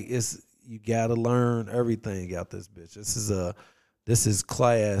it's like, you gotta learn everything out this bitch. This is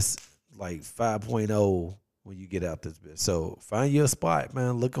class like 5.0 when you get out this bitch. So find your spot,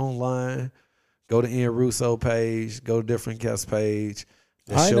 man. Look online. Go to Ian Russo page. Go to Different Cats page.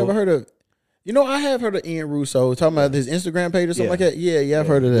 I ain't never heard of. You know, I have heard of Ian Russo talking about his Instagram page or something like that. Yeah, I've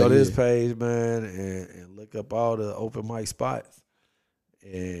heard of that. Go to his page, man, and look up all the open mic spots,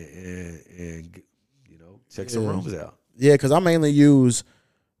 and you know, check some rooms out. Yeah, because I mainly use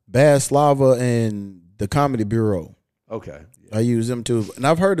Bad Slava and the Comedy Bureau. Okay. I use them too. And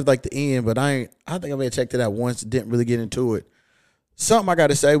I've heard of like the End, but I think I may have checked it out once, didn't really get into it. Something I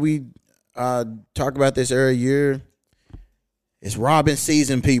gotta say, we talked about this earlier. It's Robbin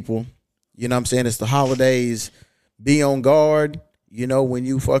season, people. You know what I'm saying? It's the holidays. Be on guard. You know, when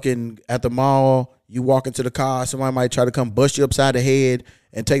you fucking at the mall, you walk into the car, somebody might try to come bust you upside the head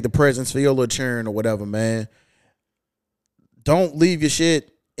and take the presents for your little churn or whatever, man. Don't leave your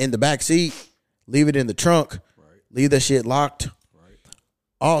shit in the back seat. leave it in the trunk, leave that shit locked.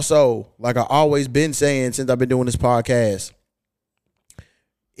 Also, like I always been saying since I've been doing this podcast,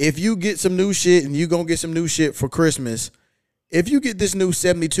 if you get some new shit and you gonna get some new shit for Christmas, if you get this new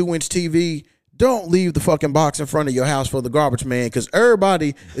 72-inch TV, don't leave the fucking box in front of your house for the garbage man, because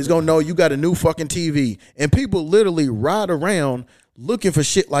everybody is gonna know you got a new fucking TV. And people literally ride around looking for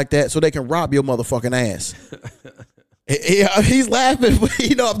shit like that so they can rob your motherfucking ass. He's laughing, but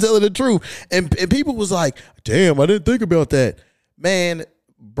I'm telling the truth. And people was like, damn, I didn't think about that. Man,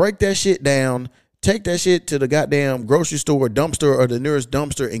 break that shit down. Take that shit to the goddamn grocery store, dumpster, or the nearest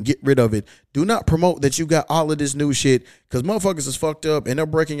dumpster and get rid of it. Do not promote that you got all of this new shit, because motherfuckers is fucked up and they're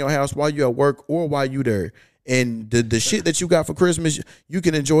breaking your house while you at work or while you there. And the shit that you got for Christmas, you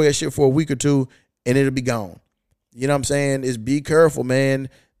can enjoy that shit for a week or two and it'll be gone. You know what I'm saying? Is be careful, man.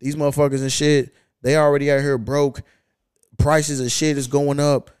 These motherfuckers and shit, they already out here broke. Prices of shit is going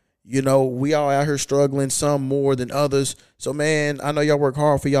up. We all out here struggling, some more than others. So, man, I know y'all work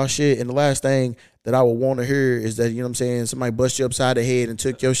hard for y'all shit. And the last thing that I would want to hear is that, somebody bust you upside the head and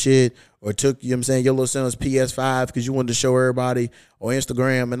took your shit, or took, your little son's PS5 because you wanted to show everybody, or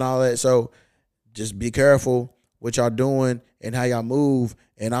Instagram and all that. So just be careful what y'all doing and how y'all move.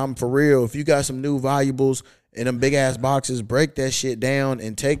 And I'm for real. If you got some new valuables in them big ass boxes, break that shit down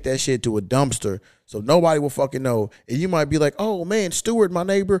and take that shit to a dumpster so nobody will fucking know. And you might be like, oh man, Stewart, my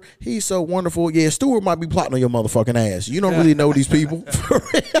neighbor, he's so wonderful. Yeah, Stewart might be plotting on your motherfucking ass. You don't really know these people.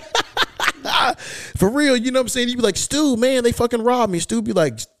 For real, you know what I'm saying? You be like, Stu, man, they fucking robbed me. Stu be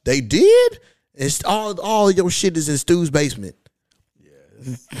like, they did? It's all of your shit is in Stu's basement.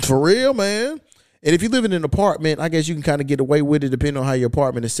 Yeah. For real, man. And if you live in an apartment, I guess you can kind of get away with it depending on how your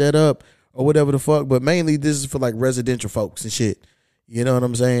apartment is set up or whatever the fuck. But mainly this is for like residential folks and shit. You know what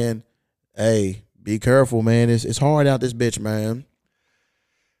I'm saying? Hey, be careful, man. It's hard out this bitch, man.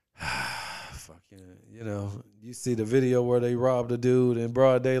 Fucking, you see the video where they robbed a dude in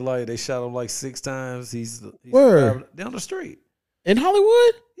broad daylight. They shot him like 6 times. He's where? Down the street. In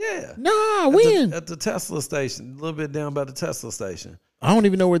Hollywood? Yeah. Nah, when? At the Tesla station. A little bit down by the Tesla station. I don't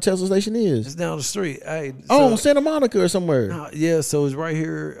even know where the Tesla station is. It's down the street. Hey, Santa Monica or somewhere. Yeah, so it's right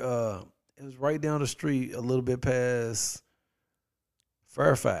here. It was right down the street, a little bit past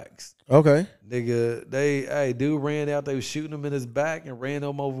Fairfax. Okay. Nigga, dude ran out. They was shooting him in his back and ran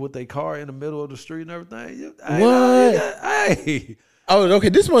him over with their car in the middle of the street and everything. What? Oh, okay.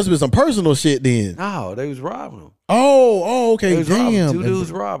 This must have been some personal shit then. No, they was robbing him. Oh, okay. Damn. 2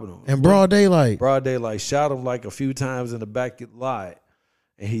 dudes robbing him. In broad daylight. Broad daylight. Shot him like a few times in the back lot.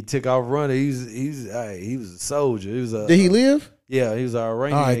 And he took off running. He was a soldier. Did he live? Yeah, he was an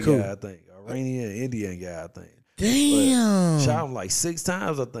Iranian cool. guy, I think. Iranian Indian guy, I think. Damn. But shot him like 6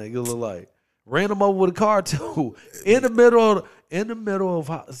 times, I think. It looked like. Ran him over with a car too. in the middle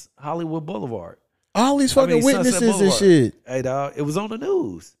of Hollywood Boulevard. All these fucking witnesses and shit. Hey dog, it was on the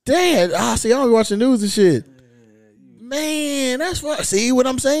news. Dad, see, I don't watch the news and shit. Man, that's what. See what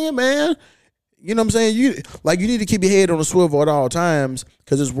I'm saying, man? You know what I'm saying? You need to keep your head on the swivel at all times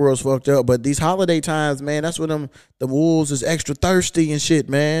because this world's fucked up. But these holiday times, man, that's when the wolves is extra thirsty and shit,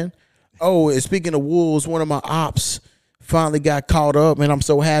 man. Oh, and speaking of wolves, one of my ops finally got caught up, and I'm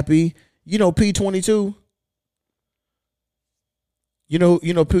so happy. You know P22? You know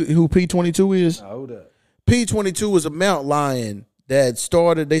who P22 is? Hold up. P22 is a mountain lion that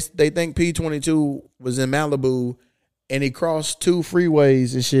started. They think P22 was in Malibu, and he crossed 2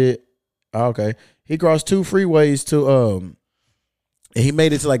 freeways and shit. Okay, he crossed 2 freeways to and he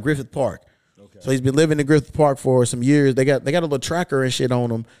made it to like Griffith Park. Okay. So he's been living in Griffith Park for some years. They got a little tracker and shit on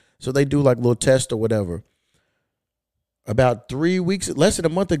him, so they do like little tests or whatever. About 3 weeks, less than a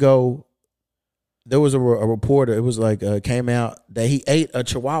month ago, there was a reporter. It was like came out that he ate a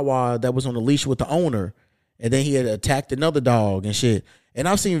Chihuahua that was on a leash with the owner, and then he had attacked another dog and shit. And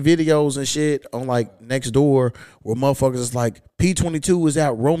I've seen videos and shit on like next door where motherfuckers is like P22 was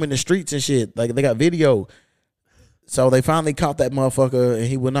out roaming the streets and shit. Like they got video. So they finally caught that motherfucker and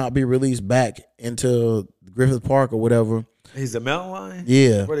he will not be released back into Griffith Park or whatever. He's a mountain lion?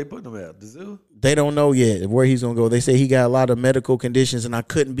 Yeah. Where they putting him at? The zoo? They don't know yet where he's going to go. They say he got a lot of medical conditions and I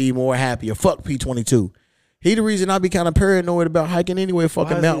couldn't be more happier. Fuck P22. He the reason I be kind of paranoid about hiking anyway,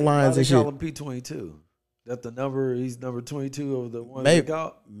 fucking mountain lions and shit. Why they call him P22? That the number, he's number 22 of the one they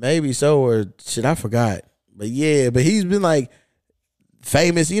got? Maybe so, or shit, I forgot. But yeah, but he's been like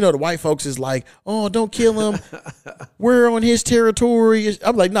famous. You know, the white folks is like, oh, don't kill him. We're on his territory.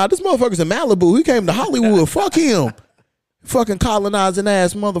 I'm like, nah, this motherfucker's in Malibu. He came to Hollywood. Fuck him. Fucking colonizing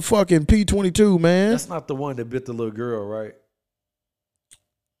ass motherfucking P22, man. That's not the one that bit the little girl, right?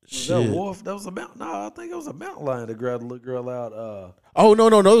 Was that a wolf? That was a mountain. No, I think it was a mountain lion that grabbed the little girl out. Oh, no,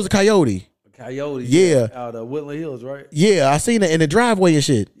 it was a coyote. Coyote. Yeah. Out of Woodland Hills, right? Yeah, I seen it in the driveway and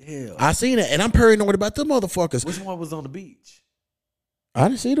shit. Yeah. I seen it, and I'm paranoid about them motherfuckers. Which one was on the beach? I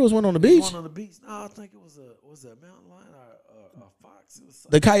didn't see there was one on the There was beach. one on the beach. No, I think it was a mountain lion or a fox. It was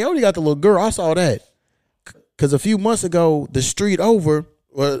The coyote got the little girl. I saw that. Because a few months ago, the street over,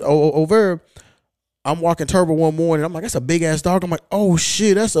 I'm walking Turbo one morning. I'm like, that's a big ass dog. I'm like, oh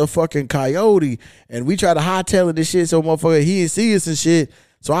shit, that's a fucking coyote. And we try to hightail it this shit so motherfucker he didn't see us and shit.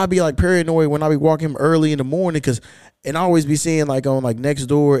 So I be like paranoid when I be walking him early in the morning and I always be seeing like on like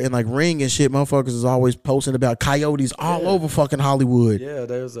Nextdoor and like Ring and shit, motherfuckers is always posting about coyotes all over fucking Hollywood. Yeah,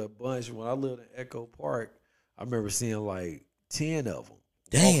 there's a bunch. When I lived in Echo Park, I remember seeing like 10 of them.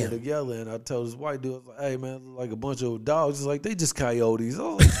 Damn. Walking together, and I told this white dude, I was like, hey man, look like a bunch of dogs. It's like, they just coyotes. I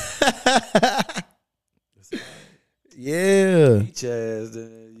was like, Yeah. beach ass,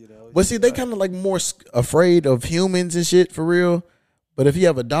 But see, they kind of like more afraid of humans and shit for real. But if you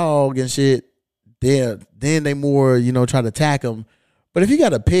have a dog and shit, then they more, try to attack them. But if you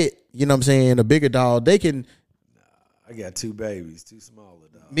got a pet, you know what I'm saying, a bigger dog, they can. I got 2 babies, 2 smaller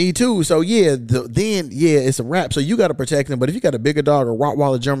dogs. Me too. So yeah, it's a wrap. So you got to protect them. But if you got a bigger dog, a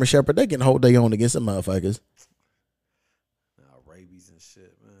Rottweiler, German Shepherd, they can hold their own against some motherfuckers. Rabies and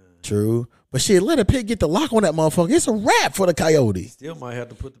shit, man. True. But shit, let a pit get the lock on that motherfucker. It's a wrap for the coyote. Still might have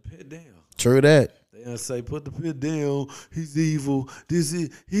to put the pit down. True that. They say, put the pit down. He's evil.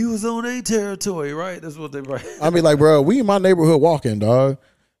 He was on a territory, right? That's what they write. I be like, bro, we in my neighborhood walking, dog.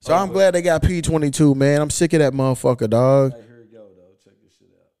 So I'm glad they got P22, man. I'm sick of that motherfucker, dog. Hey, here we go, though. Check this shit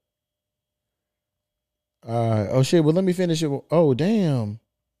out. All right. Oh shit. Well, let me finish it. Oh damn.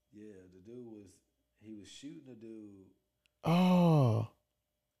 Yeah, the dude was shooting a dude, Oh.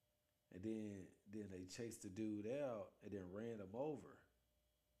 and then they chased the dude out and then ran him over.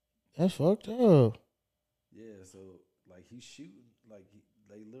 That's fucked up. Yeah, so like he's shooting, like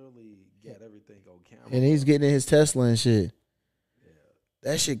they literally got everything on camera. And he's getting in his Tesla and shit.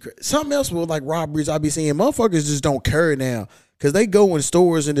 That shit. Something else with like robberies I be seeing. Motherfuckers just don't care now. Because they go in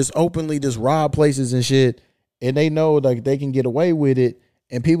stores and just openly just rob places and shit. And they know like they can get away with it.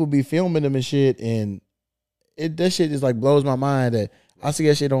 And people be filming them and shit. And that shit just like blows my mind that I see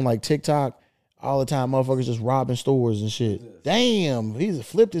that shit on like TikTok all the time. Motherfuckers just robbing stores and shit. Yes. Damn. He's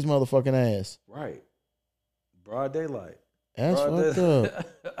flipped his motherfucking ass. Right. Broad daylight. That's Broad fucked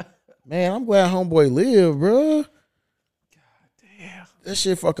up. Man, I'm glad homeboy lived, bro. Damn. That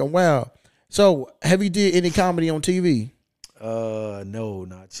shit fucking wild. So, have you did any comedy on TV? No,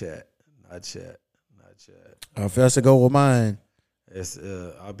 not yet. If that's a goal of mine. It's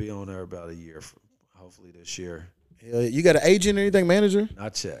I'll be on there about a year, hopefully this year. You got an agent or anything, manager?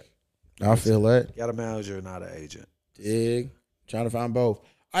 Not yet. I feel that. Got a manager, not an agent. Dig. Trying to find both.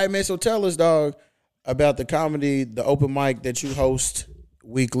 All right, man. So tell us, dog, about the comedy, the open mic that you host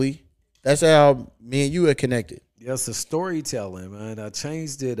weekly. That's how me and you are connected. Yeah, it's a storytelling, man. I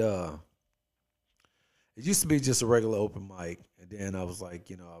changed it. It used to be just a regular open mic, and then I was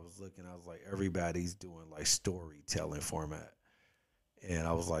like, I was like, everybody's doing like storytelling format, and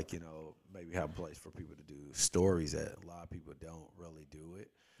I was like, maybe have a place for people to do stories that a lot of people don't really do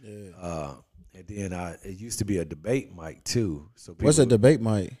it. Yeah. And then it used to be a debate mic too. So what's a debate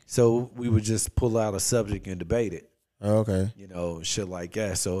mic? So we would just pull out a subject and debate it. Oh, okay. Shit like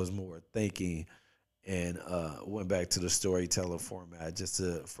that. So it was more thinking, and went back to the storytelling format just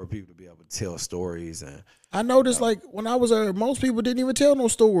for people to be able to tell stories. And I noticed like when I was there, most people didn't even tell no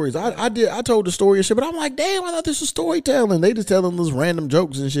stories. I told the story and shit, but I'm like, damn, I thought this was storytelling. They just telling those random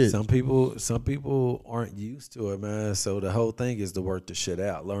jokes and shit. Some people aren't used to it, man. So the whole thing is to work the shit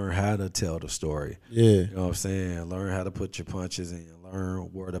out. Learn how to tell the story. Yeah. You know what I'm saying? Learn how to put your punches in. Learn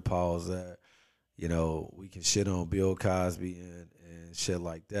where to pause at. We can shit on Bill Cosby and shit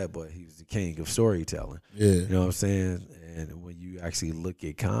like that, but he was the king of storytelling. Yeah. You know what I'm saying? And when you actually look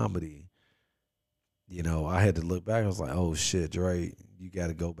at comedy, I had to look back. I was like, oh shit, Dre, you got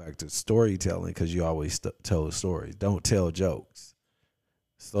to go back to storytelling because you always tell stories. Don't tell jokes.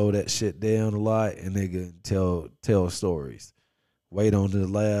 Slow that shit down a lot and nigga tell stories. Wait on the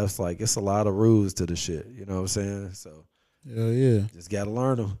laughs. Like, it's a lot of rules to the shit. You know what I'm saying? So yeah. just got to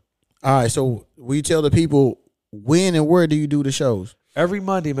learn them. All right, so we tell the people when and where do you do the shows? Every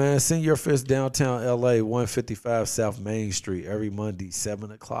Monday, man. Send Your Fist, downtown LA, 155 South Main Street. Every Monday,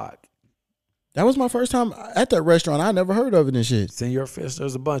 7 o'clock. That was my first time at that restaurant. I never heard of it and shit. Send Your Fist.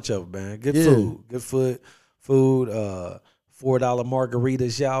 There's a bunch of them, man. Good Yeah. food. Good food. $4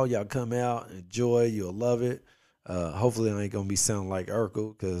 margaritas, y'all. Y'all come out, enjoy. You'll love it. Hopefully I ain't going to be sounding like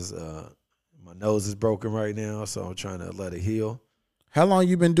Urkel because my nose is broken right now, so I'm trying to let it heal. How long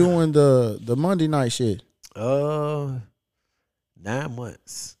you been doing the Monday night shit? 9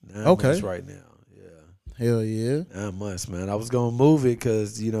 months. 9 Okay. months right now. Yeah. Hell yeah. 9 months, man. I was gonna move it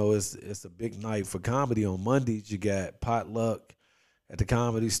because it's a big night for comedy on Mondays. You got potluck at the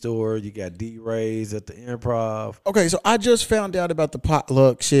Comedy Store. You got D-Rays at the Improv. Okay, so I just found out about the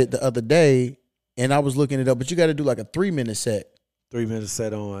potluck shit the other day, and I was looking it up, but you got to do like a 3-minute set. 3-minute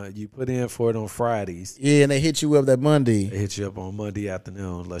set on. You put in for it on Fridays. Yeah, and they hit you up that Monday. They hit you up on Monday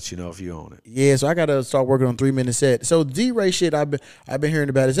afternoon, let you know if you own it. Yeah, so I got to start working on 3-minute set. So D-Ray shit I've been hearing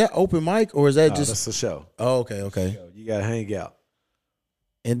about. Is that open mic or is that just? That's a show. Oh, okay. You gotta hang out.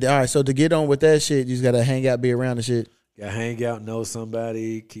 And all right, so to get on with that shit, you just got to hang out, be around the shit. Gotta hang out, know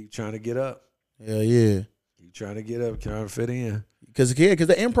somebody, keep trying to get up. Hell yeah. Keep trying to get up, trying to fit in. Cause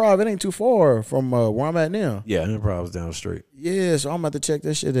the Improv, it ain't too far from where I'm at now. Yeah, Improv's down the street. Yeah, so I'm about to check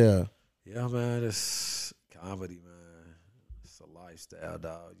that shit out. Yeah, man, it's comedy, man. It's a lifestyle,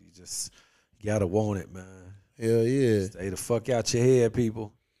 dog. You just gotta want it, man. Hell yeah. Stay the fuck out your head,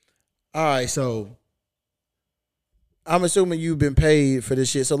 people. All right, so I'm assuming you've been paid for this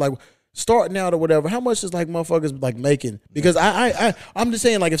shit. So like starting out or whatever, how much is like motherfuckers like making? Because I'm just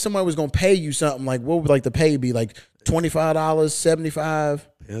saying, like, if somebody was gonna pay you something, like what would like the pay be? Like $25, $75?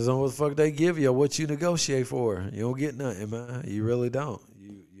 Depends on what the fuck they give you or what you negotiate for. You don't get nothing, man. You really don't.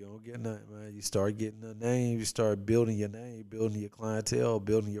 You don't get nothing, man. You start getting a name, you start building your name, building your clientele,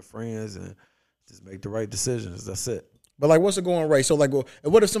 building your friends, and just make the right decisions. That's it. But like, what's the going rate? So like,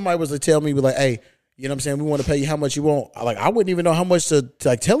 what if somebody was to tell me, like, hey, you know what I'm saying, we want to pay you how much you want? Like, I wouldn't even know how much to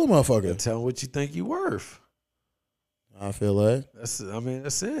like tell a motherfucker. Tell them what you think you worth. I feel that. That's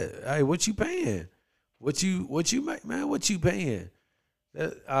it. Hey, what you paying? What you make, man? What you paying? All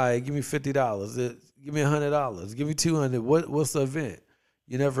right, give me $50. Give me $100. Give me $200. What's the event?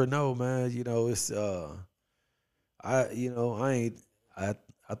 You never know, man. You know, it's I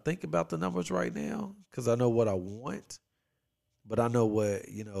think about the numbers right now because I know what I want, but I know what,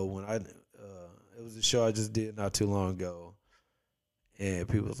 when it was a show I just did not too long ago, and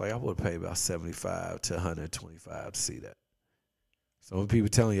people was like, I would pay about $75 to $125 to see that. So when people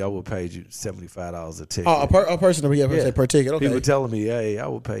telling you I would pay you $75 a ticket. Oh, a person per ticket. Okay. People telling me, hey, I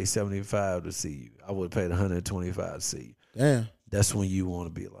would pay $75 to see you. I would pay $125 to see you. Damn. That's when you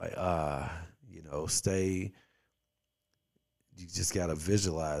want to be like, stay. You just gotta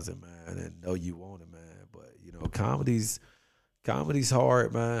visualize it, man, and know you want it, man. But comedy's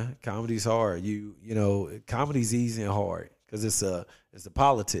hard, man. Comedy's hard. Comedy's easy and hard because it's a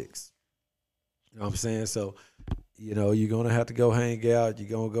politics. You know what I'm saying? So, you're gonna have to go hang out.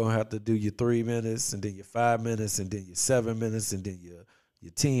 You're gonna have to do your 3 minutes, and then your 5 minutes, and then your 7 minutes, and then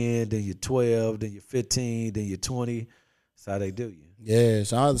your 10, then your 12, then your 15, then your 20. That's how they do you. Yeah,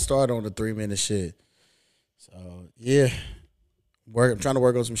 so I had to start on the 3-minute shit. So yeah, I'm trying to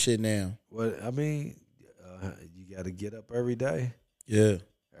work on some shit now. Well, I mean, you got to get up every day. Yeah,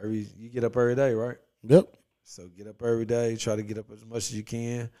 you get up every day, right? Yep. So get up every day. Try to get up as much as you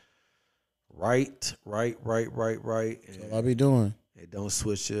can. Right. That's all I be doing. And don't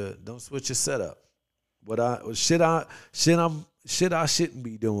switch your setup. Shit I shouldn't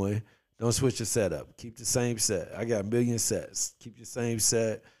be doing. Don't switch your setup. Keep the same set. I got a million sets. Keep your same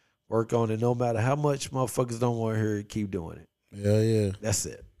set. Work on it. No matter how much motherfuckers don't want to hear it, keep doing it. Yeah. That's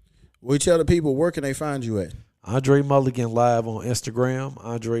it. We tell the people, where can they find you at? Andre Mulligan live on Instagram.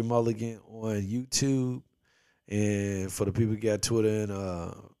 Andre Mulligan on YouTube. And for the people who got Twitter and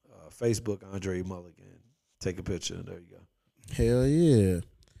Facebook, Andre Mulligan. Take a picture. There you go. Hell yeah.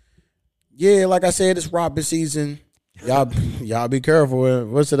 Yeah, like I said, it's Robbin season. Y'all be careful.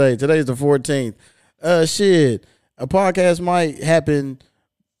 What's today? Today's the 14th. Shit. A podcast might happen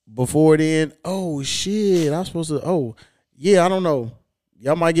before then. Oh, shit. I'm supposed to. Oh, yeah, I don't know.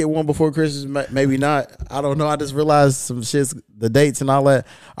 Y'all might get one before Christmas. Maybe not. I don't know. I just realized some shit's, the dates and all that.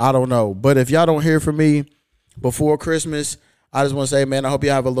 I don't know. But if y'all don't hear from me before Christmas, I just want to say, man, I hope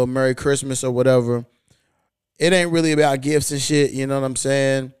y'all have a little Merry Christmas or whatever. It ain't really about gifts and shit. You know what I'm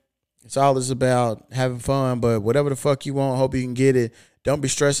saying? It's all just about having fun, but whatever the fuck you want, hope you can get it. Don't be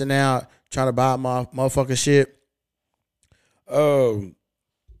stressing out, trying to buy my motherfucking shit.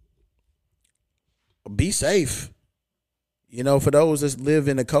 Be safe. For those that live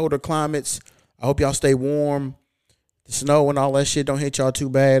in the colder climates, I hope y'all stay warm. The snow and all that shit don't hit y'all too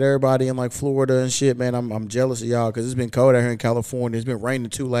bad. Everybody in like Florida and shit, man, I'm jealous of y'all because it's been cold out here in California. It's been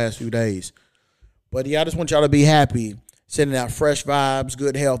raining too last few days. But yeah, I just want y'all to be happy. Sending out fresh vibes,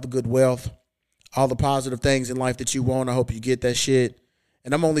 good health, good wealth, all the positive things in life that you want. I hope you get that shit.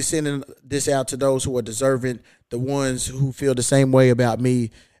 And I'm only sending this out to those who are deserving, the ones who feel the same way about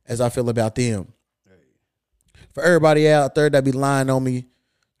me as I feel about them. For everybody out there that be lying on me,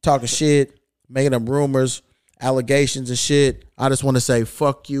 talking shit, making them rumors, allegations and shit. I just want to say,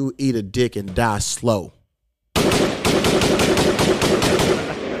 fuck you, eat a dick, and die slow.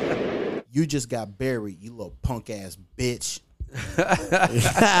 You just got buried, you little punk ass bitch.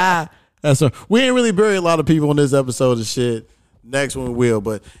 We ain't really buried a lot of people in this episode of shit. Next one will,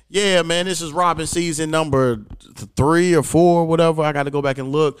 but yeah, man, this is Robbin season number 3 or 4, whatever. I got to go back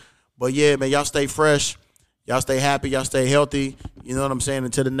and look, but yeah, man, y'all stay fresh, y'all stay happy, y'all stay healthy. You know what I'm saying?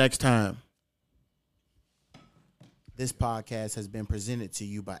 Until the next time. This podcast has been presented to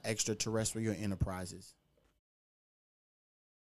you by Extraterrestrial Enterprises.